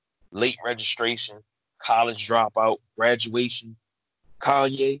late registration, college dropout, graduation,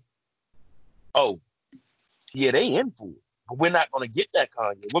 Kanye. Oh, yeah, they in for it. But we're not gonna get that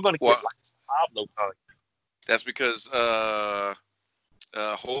Kanye. We're gonna get like Pablo Kanye. That's because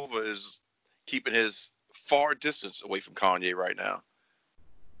Hova is keeping his far distance away from Kanye right now.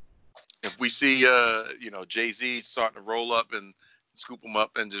 If we see, Jay-Z starting to roll up and scoop him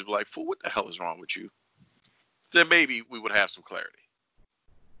up and just be like, fool, what the hell is wrong with you? Then maybe we would have some clarity.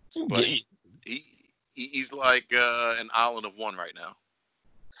 But he's like an island of one right now.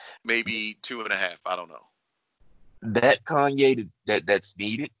 Maybe 2.5. I don't know. That Kanye that's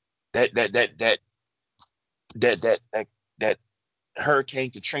needed. That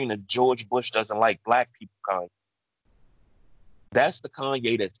Hurricane Katrina, George Bush doesn't like black people Kanye. That's the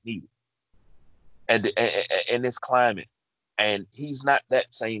Kanye that's needed. And in this climate. And he's not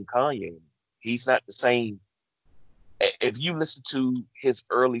that same Kanye. He's not the same. If you listen to his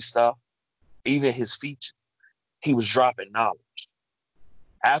early stuff, even his features, he was dropping knowledge.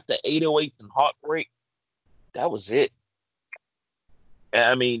 After 808s and Heartbreak, that was it. And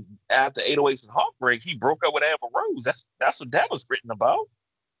I mean, after 808s and Heartbreak, he broke up with Amber Rose. That's what that was written about.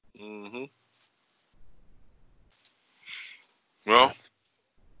 Mm-hmm. Well,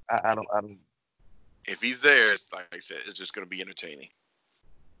 I don't. If he's there, like I said, it's just going to be entertaining.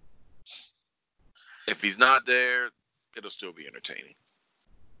 If he's not there, it'll still be entertaining.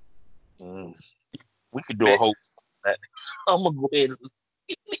 We could do a whole. I'm gonna go ahead and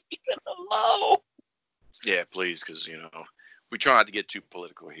leave it alone. Yeah, please, because we try not to get too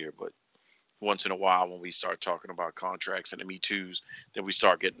political here, but once in a while, when we start talking about contracts and the Me Too's, then we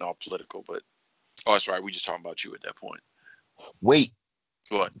start getting all political. But that's right, we just talking about you at that point. Wait,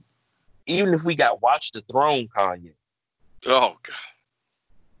 what? Even if we got Watch the Throne, Kanye. Oh God.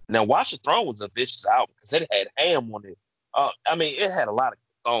 Now, Watch the Throne was a vicious album because it had Ham on it. I mean, it had a lot of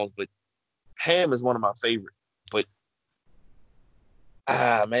songs, but Ham is one of my favorites. But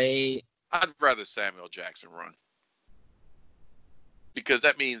man, I'd rather Samuel Jackson run. Because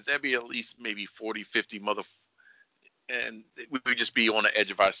that means there'd be at least maybe 40, 50 and we would just be on the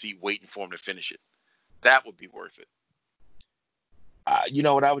edge of our seat waiting for him to finish it. That would be worth it. You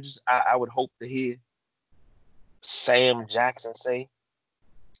know what I would hope to hear Sam Jackson say?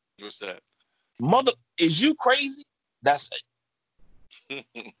 What's that? Mother, is you crazy? That's it.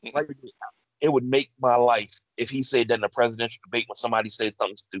 Like, it would make my life if he said that in a presidential debate when somebody said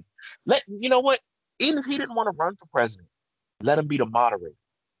something stupid. You know what? Even if he didn't want to run for president, let him be the moderator.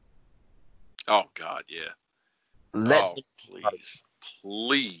 Oh God, yeah. Let him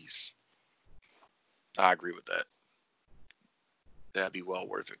please. I agree with that. That'd be well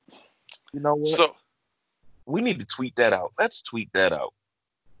worth it. You know what? So we need to tweet that out. Let's tweet that out.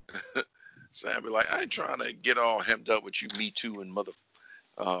 Sam be like, I ain't trying to get all hemmed up with you, Me Too, and mother.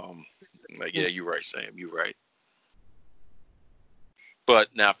 Like, yeah, you're right, Sam. You're right. But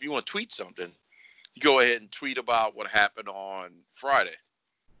now, if you want to tweet something, you go ahead and tweet about what happened on Friday.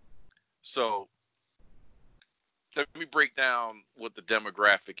 So let me break down what the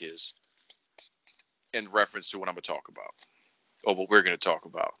demographic is in reference to what I'm going to talk about, or what we're going to talk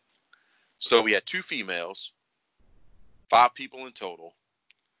about. So we had 2 females, 5 people in total.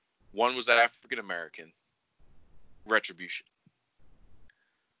 1 was African American. Retribution.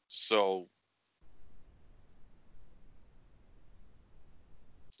 So,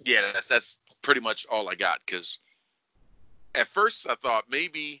 yeah, that's pretty much all I got. Because at first I thought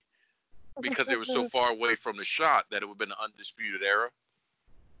maybe because they were so far away from the shot that it would have been an undisputed era.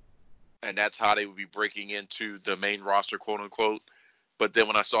 And that's how they would be breaking into the main roster, quote unquote. But then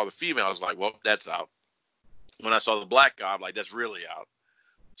when I saw the female, I was like, well, that's out. When I saw the black guy, I'm like, that's really out.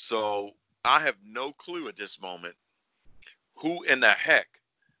 So I have no clue at this moment who in the heck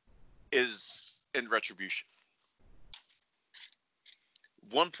is in Retribution.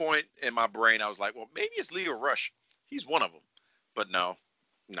 One point in my brain, I was like, well, maybe it's Lio Rush. He's one of them. But no.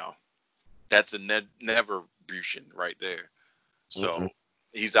 That's a Neverbution right there. So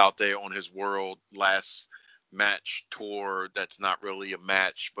he's out there on his world last match tour. That's not really a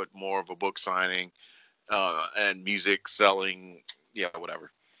match, but more of a book signing and music selling. Yeah,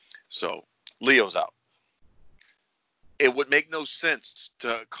 whatever. So Leo's out. It would make no sense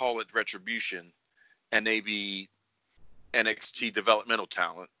to call it Retribution and they be NXT developmental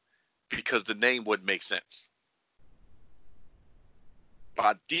talent because the name wouldn't make sense.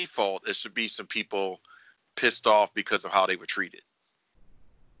 By default, it should be some people pissed off because of how they were treated.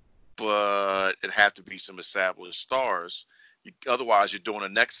 But it have to be some established stars. Otherwise, you're doing a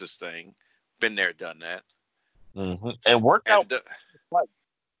Nexus thing. Been there, done that. Mm-hmm. And worked out.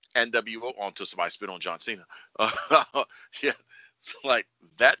 NWO until somebody spit on John Cena. Yeah, like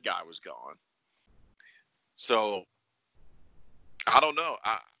that guy was gone. So I don't know.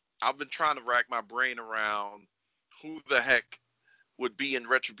 I've been trying to rack my brain around who the heck would be in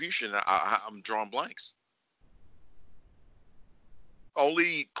Retribution. I'm drawing blanks.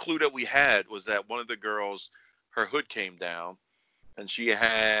 Only clue that we had was that one of the girls, her hood came down, and she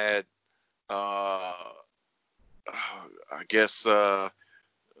had, I guess,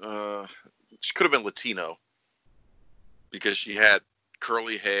 she could have been Latino because she had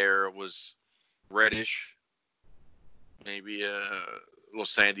curly hair, was reddish, maybe a little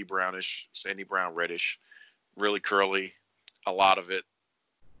sandy brown reddish, really curly, a lot of it.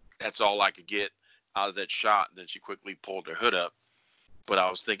 That's all I could get out of that shot. And then she quickly pulled her hood up. But I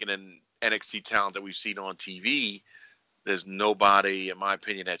was thinking in NXT talent that we've seen on TV, there's nobody, in my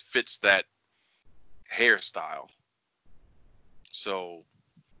opinion, that fits that hairstyle. So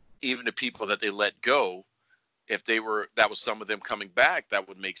even the people that they let go, if that was some of them coming back, that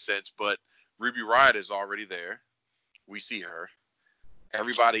would make sense. But Ruby Riott is already there. We see her.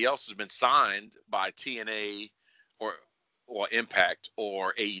 Everybody else has been signed by TNA or Impact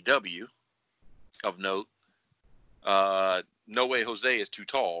or AEW of note. No Way Jose is too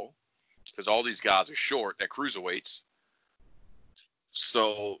tall because all these guys are short at cruiserweights.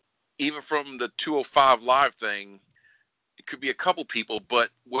 So even from the 205 Live thing, it could be a couple people,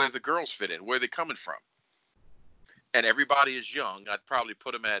 but where the girls fit in, where are they coming from? And everybody is young. I'd probably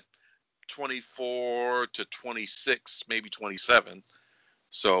put them at 24 to 26, maybe 27.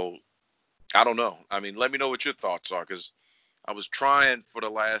 So I don't know. I mean, let me know what your thoughts are, because I was trying for the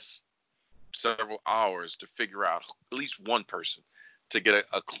last several hours to figure out at least one person to get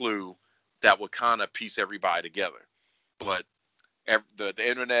a clue that would kind of piece everybody together. But the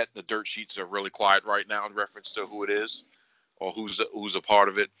internet, the dirt sheets are really quiet right now in reference to who it is or who's a part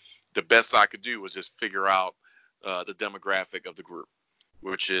of it. The best I could do was just figure out the demographic of the group,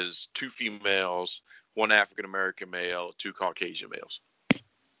 which is 2 females, 1 African-American male, 2 Caucasian males.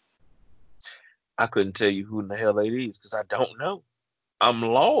 I couldn't tell you who in the hell it is because I don't know. I'm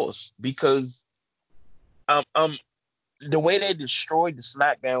lost because the way they destroyed the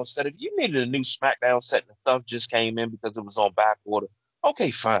SmackDown set. If you needed a new SmackDown set and stuff just came in because it was on back order,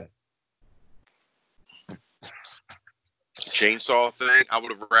 okay, fine. Chainsaw thing, I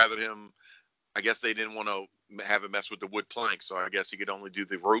would have rather him. I guess they didn't want to have him mess with the wood plank, so I guess he could only do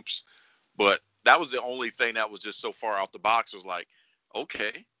the ropes. But that was the only thing that was just so far out the box. Was like,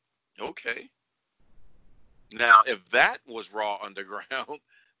 okay. Now, if that was Raw Underground,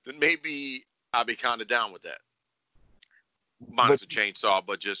 then maybe I'd be kind of down with that. Minus a chainsaw,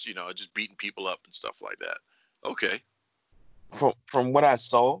 but just just beating people up and stuff like that. Okay. From what I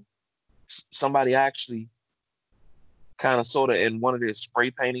saw, somebody actually kind of sort of in one of their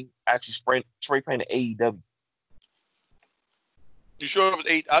spray painting, actually spray painted AEW. You sure it was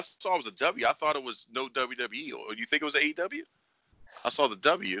I saw it was a W. I thought it was no WWE. Or you think it was AEW? I saw the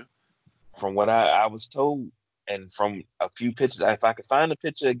W. From what I was told, and from a few pictures, if I could find the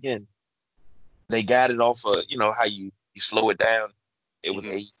picture again, they got it off of how you slow it down. It was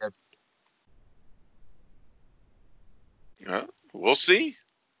AEW. Yeah, we'll see.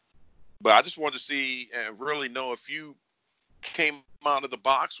 But I just wanted to see and really know if you came out of the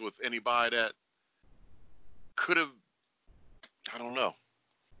box with anybody that could have, I don't know.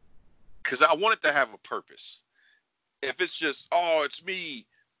 Because I want it to have a purpose. If it's just, oh, it's me,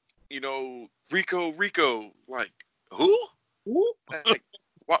 Rico, like, who? Like,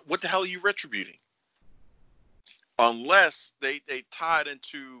 what the hell are you retributing? Unless they tie it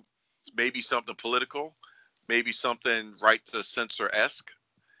into maybe something political, maybe something right to censor-esque.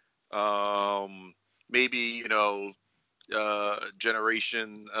 Maybe,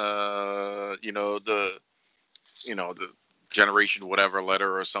 generation, the generation whatever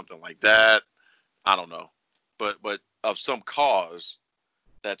letter or something like that. I don't know. But of some cause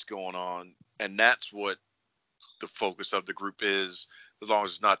that's going on, and that's what the focus of the group is, as long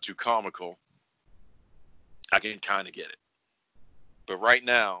as it's not too comical, I can kind of get it. But right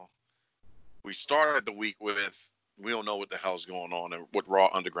now, we started the week with, we don't know what the hell's going on and what Raw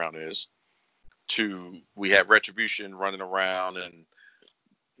Underground is, to we have Retribution running around and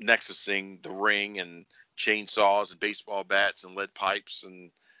nexusing the ring and chainsaws and baseball bats and lead pipes,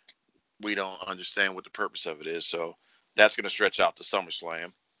 and we don't understand what the purpose of it is. So that's going to stretch out to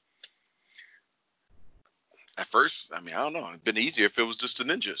SummerSlam. At first, I don't know. It'd been easier if it was just the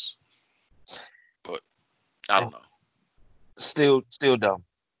ninjas. But I don't know. Still dumb.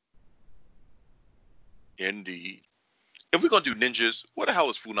 Indeed. If we're going to do ninjas, what the hell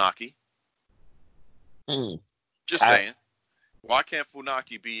is Funaki? Just saying. Why can't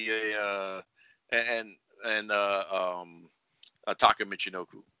Funaki be a Taka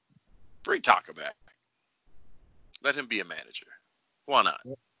Michinoku? Bring Taka back. Let him be a manager. Why not?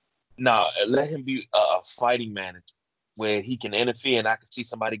 No, let him be a fighting manager where he can interfere and I can see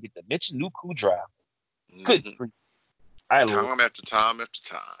somebody get the Michinoku drop. Good. Time after time after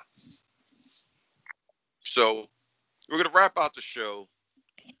time. So we're going to wrap out the show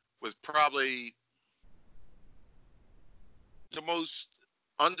with probably the most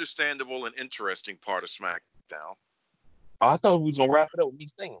understandable and interesting part of SmackDown. Oh, I thought we was gonna wrap it up with me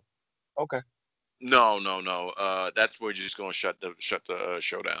singing. Okay. No. That's where you're just gonna shut the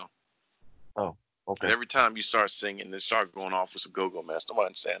show down. Oh, okay. And every time you start singing, they start going off with some go-go mess. Nobody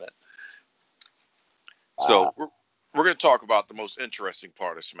understand that. So we're gonna talk about the most interesting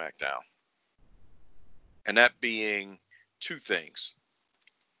part of SmackDown, and that being two things: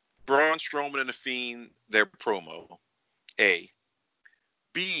 Braun Strowman and The Fiend, their promo. A.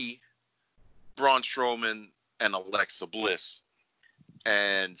 B. Braun Strowman and Alexa Bliss.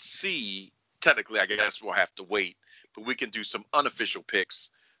 And C. Technically, I guess we'll have to wait, but we can do some unofficial picks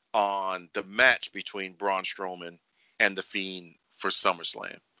on the match between Braun Strowman and The Fiend for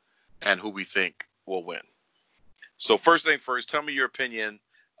SummerSlam and who we think will win. So first thing first, tell me your opinion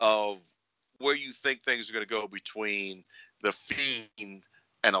of where you think things are going to go between The Fiend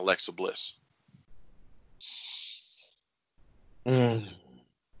and Alexa Bliss.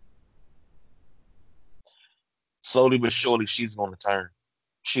 Slowly but surely, she's going to turn.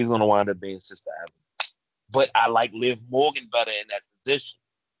 She's going to wind up being Sister Abigail. But I like Liv Morgan better in that position.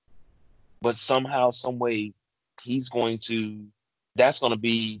 But somehow, some way, that's going to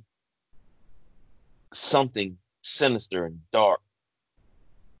be something sinister and dark.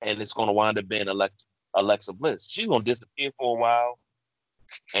 And it's going to wind up being Alexa Bliss. She's going to disappear for a while.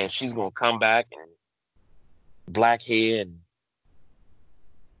 And she's going to come back and black hair and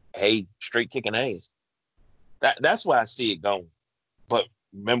straight kicking ass. That's where I see it going. But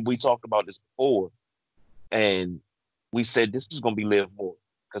remember, we talked about this before, and we said this is going to be Liv Morgan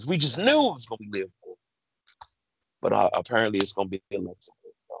because we just knew it was going to be Liv Morgan. But apparently, it's going to be Alexa.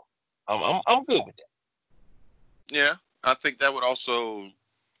 So I'm good with that. Yeah, I think that would also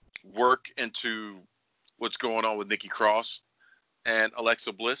work into what's going on with Nikki Cross and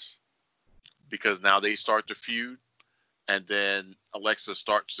Alexa Bliss, because now they start to feud, and then Alexa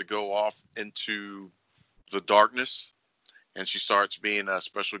starts to go off into the darkness, and she starts being a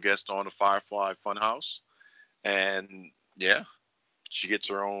special guest on the Firefly Funhouse. And yeah, she gets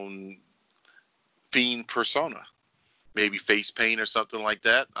her own Fiend persona, maybe face paint or something like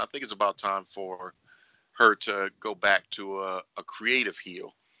that. I think it's about time for her to go back to a creative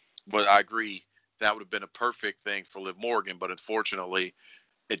heel. But I agree, that would have been a perfect thing for Liv Morgan. But unfortunately,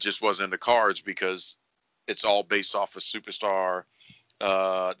 it just wasn't in the cards because it's all based off of Superstar,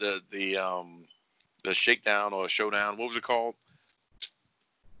 the Shakedown or Showdown. What was it called?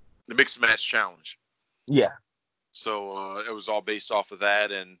 The Mixed Match Challenge. Yeah. So it was all based off of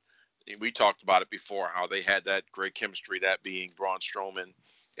that, and we talked about it before, how they had that great chemistry, that being Braun Strowman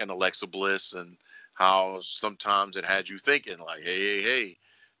and Alexa Bliss, and how sometimes it had you thinking like, hey,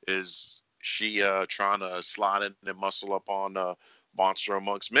 is she trying to slide in and muscle up on Monster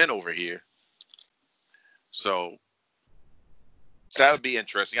Amongst Men over here? So that would be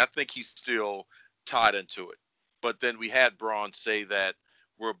interesting. I think he's still tied into it. But then we had Braun say that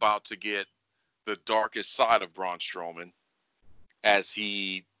we're about to get the darkest side of Braun Strowman as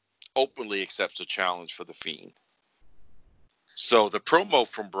he openly accepts a challenge for the Fiend. So the promo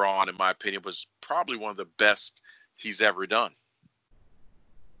from Braun, in my opinion, was probably one of the best he's ever done.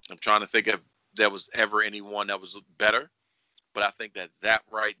 I'm trying to think if there was ever anyone that was better, but I think that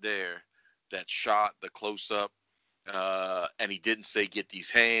right there, that shot, the close-up, and he didn't say get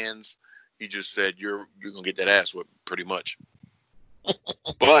these hands. He just said you're gonna get that ass whipped, pretty much.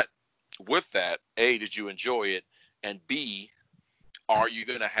 But with that, A, did you enjoy it? And B, are you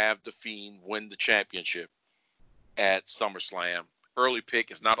going to have the Fiend win the championship at SummerSlam? Early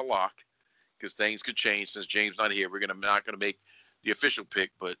pick is not a lock because things could change since James not here. We're not going to make the official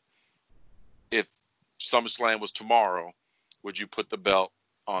pick, but if SummerSlam was tomorrow, would you put the belt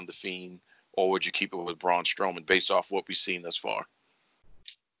on the Fiend or would you keep it with Braun Strowman based off what we've seen thus far?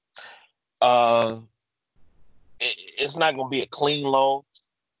 It's not going to be a clean loss,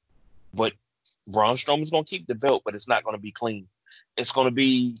 but Braun Strowman's going to keep the belt, but it's not going to be clean. It's going to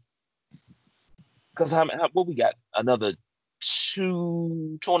be because what we got, another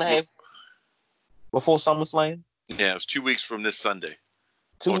two and a half before SummerSlam. Yeah, it's 2 weeks from this Sunday.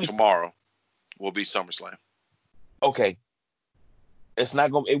 Tomorrow will be SummerSlam. Okay, it's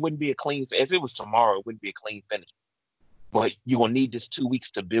not going. It wouldn't be a clean. If it was tomorrow, it wouldn't be a clean finish. But you're going to need this 2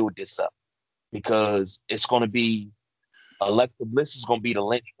 weeks to build this up because it's going to be Alexa Bliss is going to be the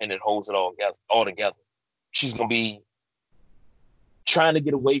linchpin that holds it all together. She's going to be trying to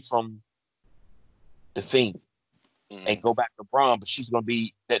get away from the Fiend and go back to Braun, but she's going to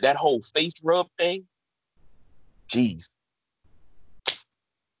be that whole face rub thing. Jeez.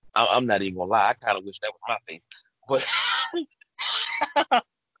 I'm not even going to lie. I kind of wish that was my thing. But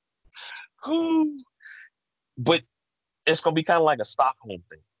it's going to be kind of like a Stockholm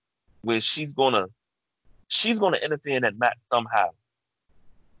thing where she's going to interfere in that match somehow.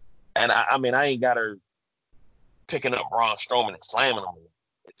 And I mean, I ain't got her picking up Braun Strowman and slamming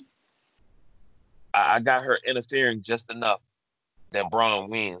him. I got her interfering just enough that Braun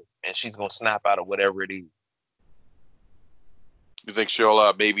wins, and she's going to snap out of whatever it is. You think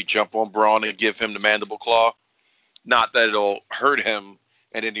she'll maybe jump on Braun and give him the mandible claw? Not that it'll hurt him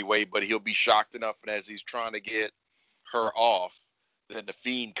in any way, but he'll be shocked enough, and as he's trying to get her off, then the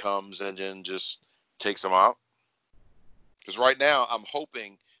Fiend comes and then just takes him out. Because right now, I'm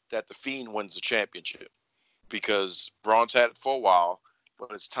hoping that the Fiend wins the championship because Braun's had it for a while,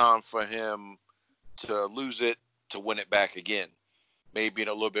 but it's time for him to lose it to win it back again. Maybe in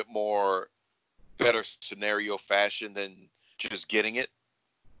a little bit more better scenario fashion than just getting it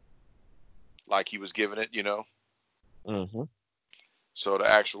like he was giving it, you know? Mm-hmm. So to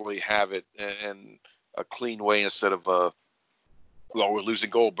actually have it in a clean way instead of we're losing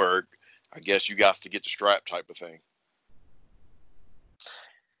Goldberg, I guess you got to get the strap type of thing.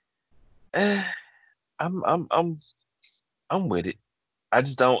 I'm with it. I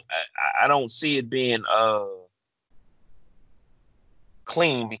just don't. I don't see it being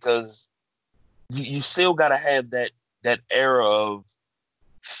clean because you still got to have that era of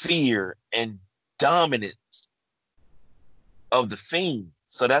fear and dominance of the Fiend.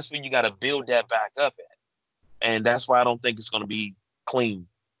 So that's when you got to build that back up at, and that's why I don't think it's going to be clean.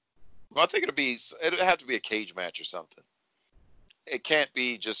 Well, I think it'll have to be a cage match or something. It can't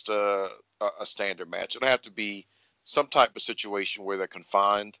be just a standard match. It'll have to be some type of situation where they're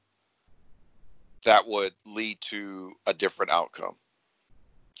confined that would lead to a different outcome.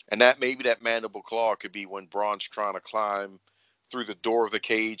 And that maybe that mandible claw could be when Braun's trying to climb through the door of the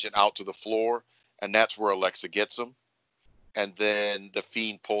cage and out to the floor, and that's where Alexa gets him. And then the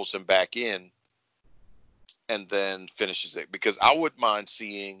Fiend pulls him back in and then finishes it. Because I wouldn't mind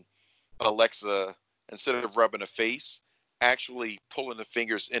seeing Alexa, instead of rubbing a face, actually pulling the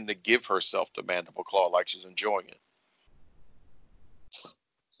fingers in to give herself the mandible claw like she's enjoying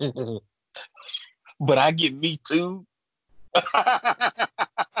it. But I get me too. What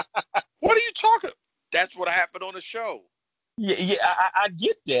are you talking? That's what happened on the show. Yeah, I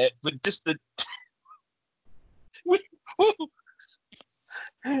get that, but just the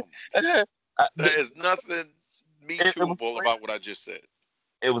There is nothing Me Too-able about what I just said.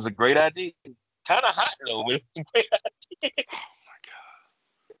 It was a great idea. Kind of hot though. But it was a great idea.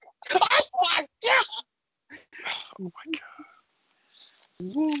 Oh my god! Oh my god! Oh my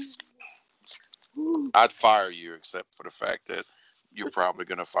god! I'd fire you, except for the fact that you're probably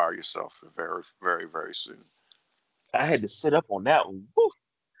going to fire yourself very, very, very soon. I had to sit up on that one.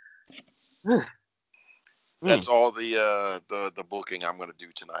 That's all the booking I'm going to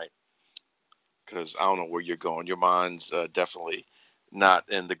do tonight, because I don't know where you're going. Your mind's definitely not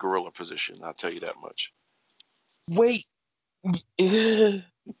in the gorilla position. I'll tell you that much. Wait. The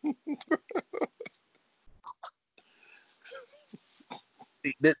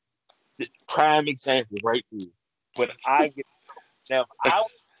prime example right here. But I get now. I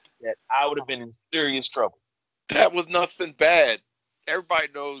would have been in serious trouble. That was nothing bad. Everybody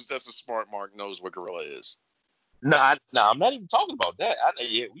knows that's a smart Mark knows what gorilla is. No, I'm not even talking about that.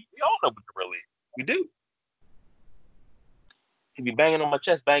 We all know what gorilla is. We do. He be banging on my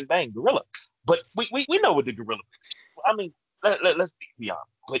chest, bang bang, gorilla. But we know what the gorilla is. I mean, let's be honest.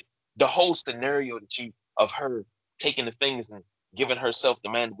 But the whole scenario of her taking the fingers and giving herself the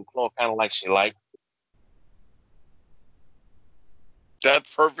mandible claw, kind of like she liked.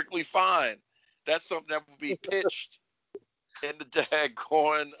 That's perfectly fine. That's something that would be pitched in the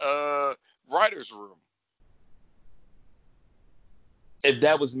daggone writer's room. If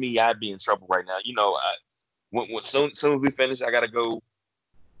that was me, I'd be in trouble right now. You know, soon as we finish, I gotta go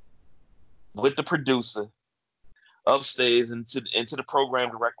with the producer upstairs into the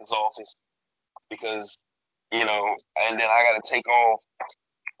program director's office, because and then I gotta take off.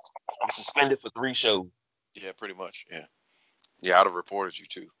 I'm suspended for 3 shows. Yeah, pretty much. Yeah, I'd have reported you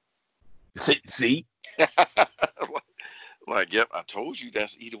too. See? Like, yep, I told you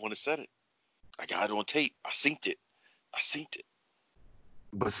that's he the one that said it. I got it on tape. I synced it.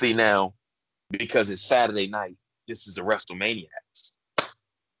 But see now, because it's Saturday night, this is the WrestleManiacs.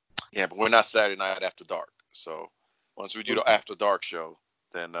 Yeah, but we're not Saturday night after dark. So once we do the after dark show,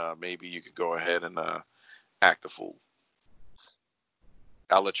 then maybe you could go ahead and act a fool.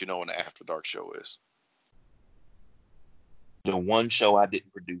 I'll let you know when the after dark show is. The one show I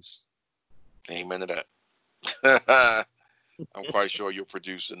didn't produce. Amen to that. I'm quite sure you'll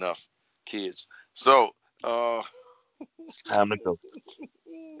produce enough kids. So it's time to go.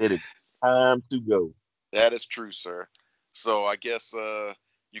 It is time to go. That is true, sir. So I guess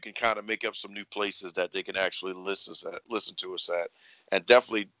you can kind of make up some new places that they can actually listen to us at, and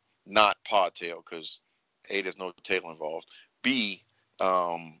definitely not Podtail, because A, there's no tail involved. B,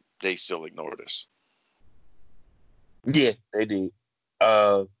 they still ignored us. Yeah, they did.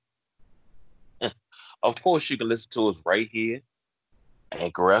 Of course, you can listen to us right here,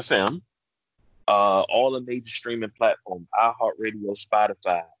 Anchor FM, all the major streaming platforms: iHeartRadio,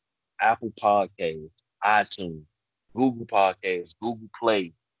 Spotify, Apple Podcasts, iTunes, Google Podcasts, Google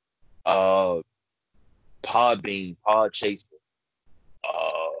Play, Podbean, Podchaser,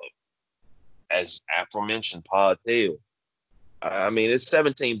 as aforementioned, Podtail. I mean, it's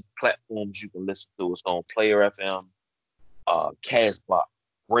 17 platforms you can listen to us on: Player FM, Castbox,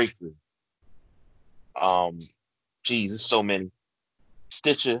 Breaker. There's so many.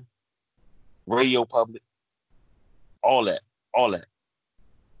 Stitcher, Radio Public, all that.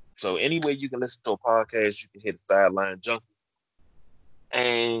 So anywhere you can listen to a podcast, you can hit Sideline Junkie.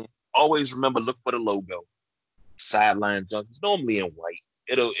 And always remember, look for the logo. Sideline Junkies, normally in white.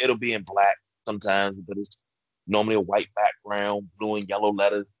 It'll be in black sometimes, but it's normally a white background, blue and yellow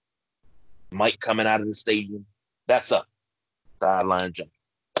letters. Mic coming out of the stadium. That's up. Sideline Junkie.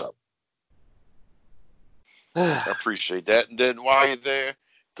 So. I appreciate that. And then while you're there,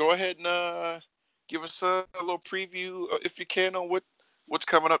 go ahead and give us a little preview, if you can, on what's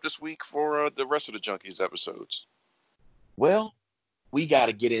coming up this week for the rest of the Junkies episodes. Well, we got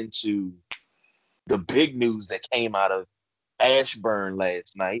to get into the big news that came out of Ashburn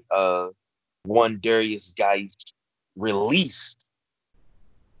last night. One Darius Geist released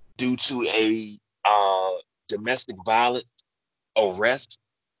due to a domestic violence arrest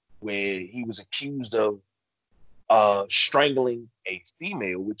where he was accused of strangling a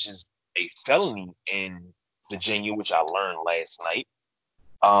female, which is a felony in Virginia, which I learned last night.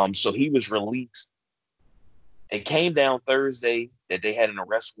 So he was released. It came down Thursday that they had an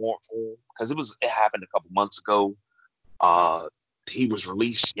arrest warrant for him, because it happened a couple months ago. Uh, he was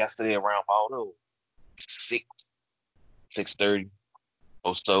released yesterday around, I don't know, 6:30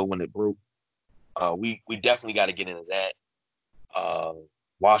 or so when it broke. We definitely got to get into that. Uh,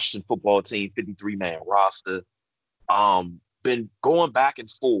 Washington football team, 53-man roster. Been going back and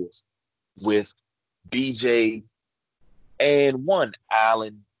forth with BJ and one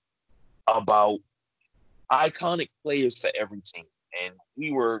Allen about iconic players for every team. And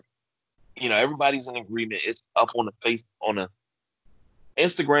we were, everybody's in agreement. It's up on the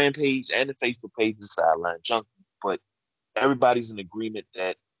Instagram page and the Facebook page of Sideline Junkie. But everybody's in agreement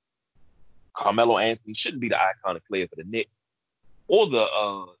that Carmelo Anthony shouldn't be the iconic player for the Knicks or the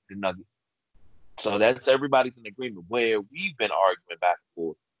Nuggets. So that's everybody's in agreement. Where we've been arguing back and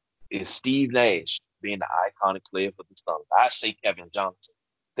forth is Steve Nash being the iconic player for the Suns. I say Kevin Johnson.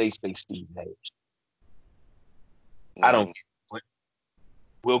 They say Steve Nash. I don't.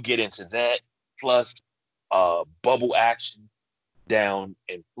 We'll get into that. Plus, bubble action down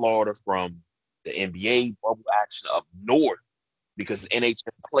in Florida from the NBA, bubble action up north because NHL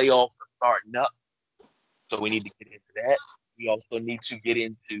playoffs are starting up. So we need to get into that. We also need to get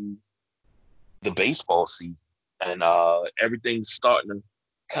into the baseball season. And everything's starting to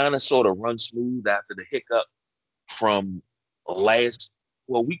kind of sort of run smooth after the hiccup from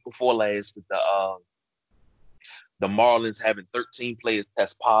week before last with the Marlins having 13 players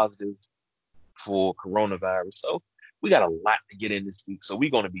test positive for coronavirus. So we got a lot to get in this week. So we're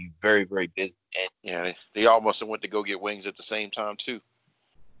going to be very, very busy. And yeah, they almost went to go get wings at the same time too.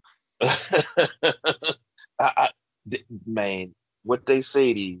 Man, what they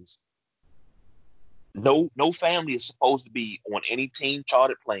said is no family is supposed to be on any team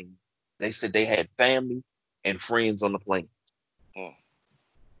chartered plane. They said they had family and friends on the plane.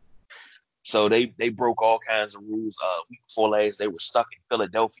 So they broke all kinds of rules. Week before last, they were stuck in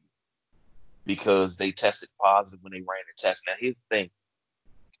Philadelphia because they tested positive when they ran the test. Now, here's the thing.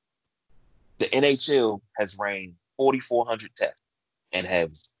 The NHL has ran 4,400 tests and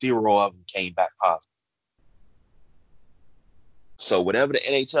have 0 of them came back positive. So whatever the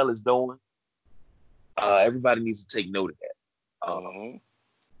NHL is doing, everybody needs to take note of that.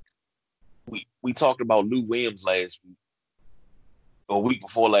 We talked about Lou Williams last week, or week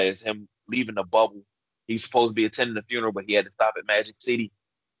before last, him leaving the bubble. He's supposed to be attending the funeral, but he had to stop at Magic City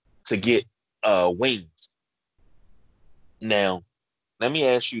to get wings. Now, let me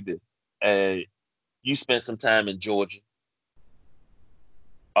ask you this. You spent some time in Georgia.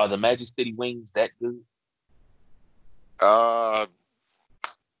 Are the Magic City wings that good? How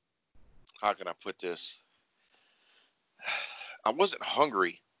can I put this? I wasn't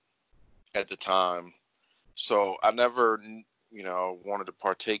hungry at the time, so I never, wanted to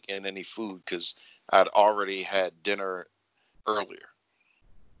partake in any food because I'd already had dinner earlier.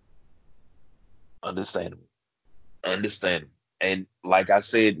 Understandable. And like I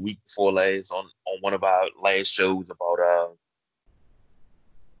said week before last on one of our last shows about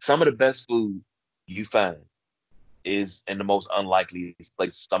some of the best food you find is in the most unlikely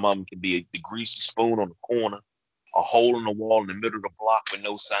places. Some of them can be the greasy spoon on the corner, a hole in the wall in the middle of the block with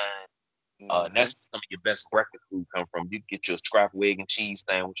no sign. And that's where some of your best breakfast food come from. You get your scrambled egg and cheese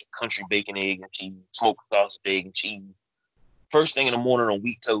sandwich, a country bacon, egg and cheese, smoked sausage, egg and cheese. First thing in the morning on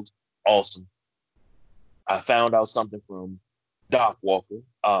wheat toast, awesome. I found out something from Doc Walker,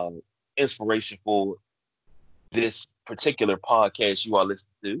 inspiration for this particular podcast you are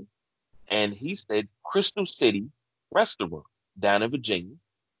listening to. And he said Crystal City Restaurant down in Virginia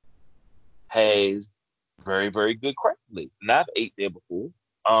has very, very good crab legs. And I've ate there before.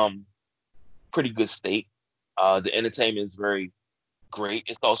 Pretty good steak. The entertainment is very great.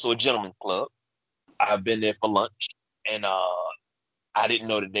 It's also a gentleman's club. I've been there for lunch, and I didn't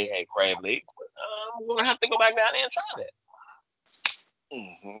know that they had crab legs. But I'm gonna have to go back down there and try that.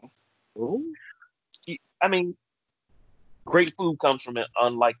 I mean, great food comes from an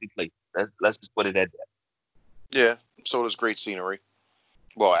unlikely place. Let's just put it at that. Yeah, so does great scenery.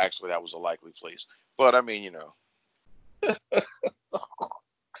 Well, actually, that was a likely place. But, I mean,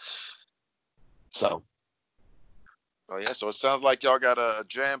 So. Oh, yeah, so it sounds like y'all got a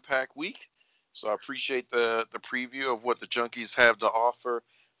jam-packed week. So I appreciate the preview of what the Junkies have to offer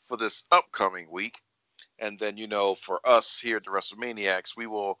for this upcoming week. And then, for us here at the WrestleManiacs, we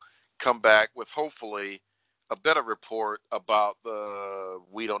will come back with hopefully a better report about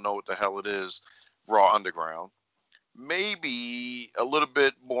we don't know what the hell it is, Raw Underground. Maybe a little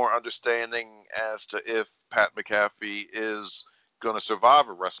bit more understanding as to if Pat McAfee is going to survive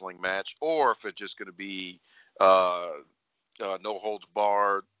a wrestling match or if it's just going to be no holds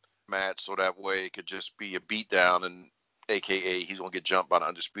barred match, so that way it could just be a beatdown and AKA he's going to get jumped by the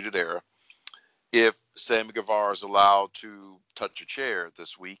Undisputed Era. if Sammy Guevara is allowed to touch a chair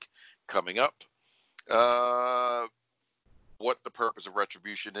this week coming up. What the purpose of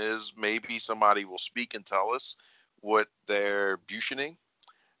retribution is. Maybe somebody will speak and tell us what they're butioning.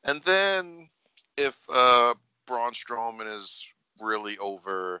 And then if Braun Strowman is really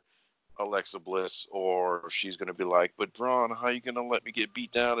over Alexa Bliss, or she's going to be like, but Braun, how are you going to let me get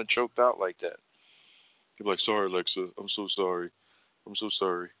beat down and choked out like that? He'll be like, sorry, Alexa. I'm so sorry. I'm so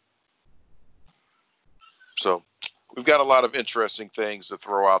sorry. So we've got a lot of interesting things to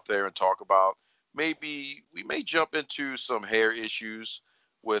throw out there and talk about. Maybe we may jump into some hair issues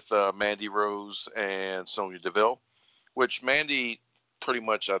with Mandy Rose and Sonya Deville, which Mandy pretty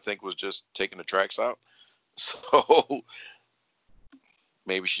much, I think, was just taking the tracks out. So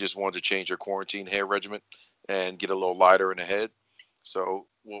maybe she just wanted to change her quarantine hair regimen and get a little lighter in the head. So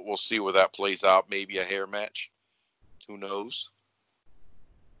we'll see where that plays out. Maybe a hair match. Who knows?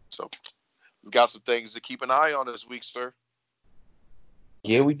 So we've got some things to keep an eye on this week, sir.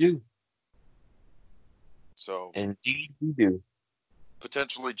 Yeah, we do. So indeed, we do.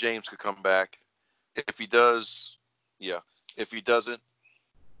 Potentially, James could come back. If he does, yeah. If he doesn't,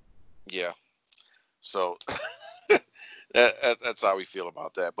 yeah. So that's how we feel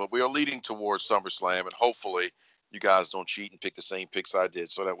about that. But we are leading towards SummerSlam, and hopefully you guys don't cheat and pick the same picks I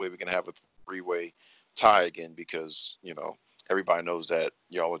did, so that way we can have a three-way tie again, because, you know, everybody knows that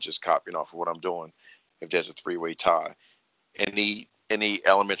y'all are just copying off of what I'm doing if there's a three-way tie. Any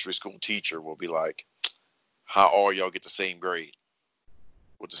elementary school teacher will be like, how all y'all get the same grade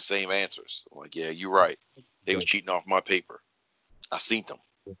with the same answers? I'm like, yeah, you're right. They was cheating off my paper. I seen them.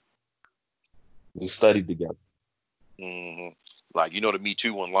 We studied together. Mm-hmm. Like, you know, the Me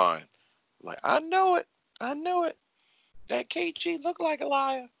Too online. Like, I know it. I knew it. That KG looked like a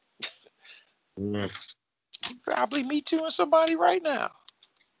liar. Probably Me Too and somebody right now.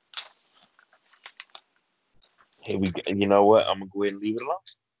 Hey, you know what? I'm gonna go ahead and leave it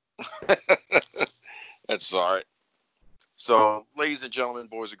alone. That's all right. So, ladies and gentlemen,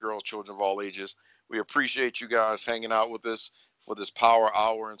 boys and girls, children of all ages, we appreciate you guys hanging out with us for this power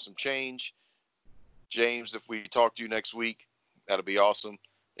hour and some change. James, if we talk to you next week, that'll be awesome.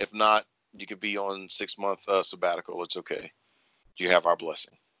 If not, you could be on 6-month sabbatical. It's okay. You have our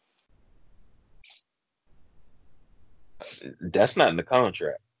blessing. That's not in the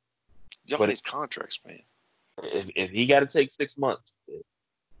contract. Y'all these contracts, man. If he got to take 6 months,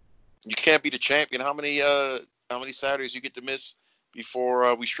 you can't be the champion. How many Saturdays you get to miss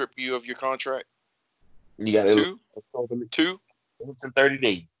before we strip you of your contract? You got 2. 2. It's in 30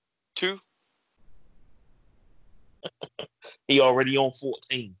 days. 2. He already on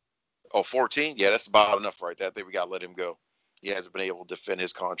 14. Oh, 14? Yeah, that's about enough right there. I think we got to let him go. He hasn't been able to defend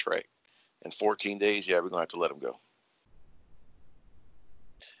his contract. In 14 days, yeah, we're going to have to let him go.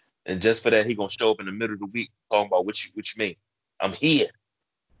 And just for that, he going to show up in the middle of the week talking about what you mean. I'm here.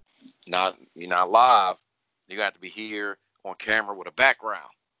 You're not live. You got to be here on camera with a background.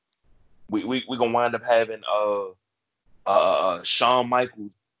 We going to wind up having Shawn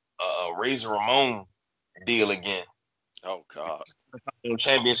Michaels, Razor Ramon deal again. Oh, God.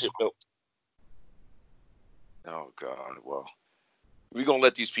 Championship belt. Oh, God. Well, we're going to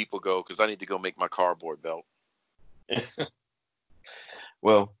let these people go because I need to go make my cardboard belt.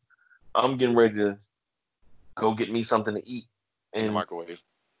 Well, I'm getting ready to go get me something to eat. In the microwave?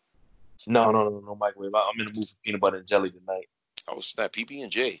 No microwave. I'm in the mood for peanut butter and jelly tonight. Oh, snap.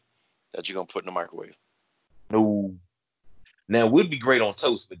 PB&J that you're going to put in the microwave. No. Now, it would be great on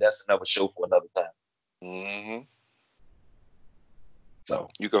toast, but that's another show for another time. Mm-hmm. So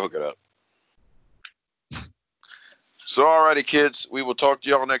you can hook it up. So, all righty, kids. We will talk to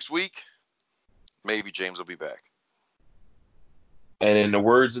y'all next week. Maybe James will be back. And in the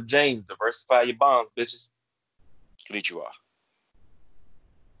words of James, diversify your bonds, bitches. Konnichiwa.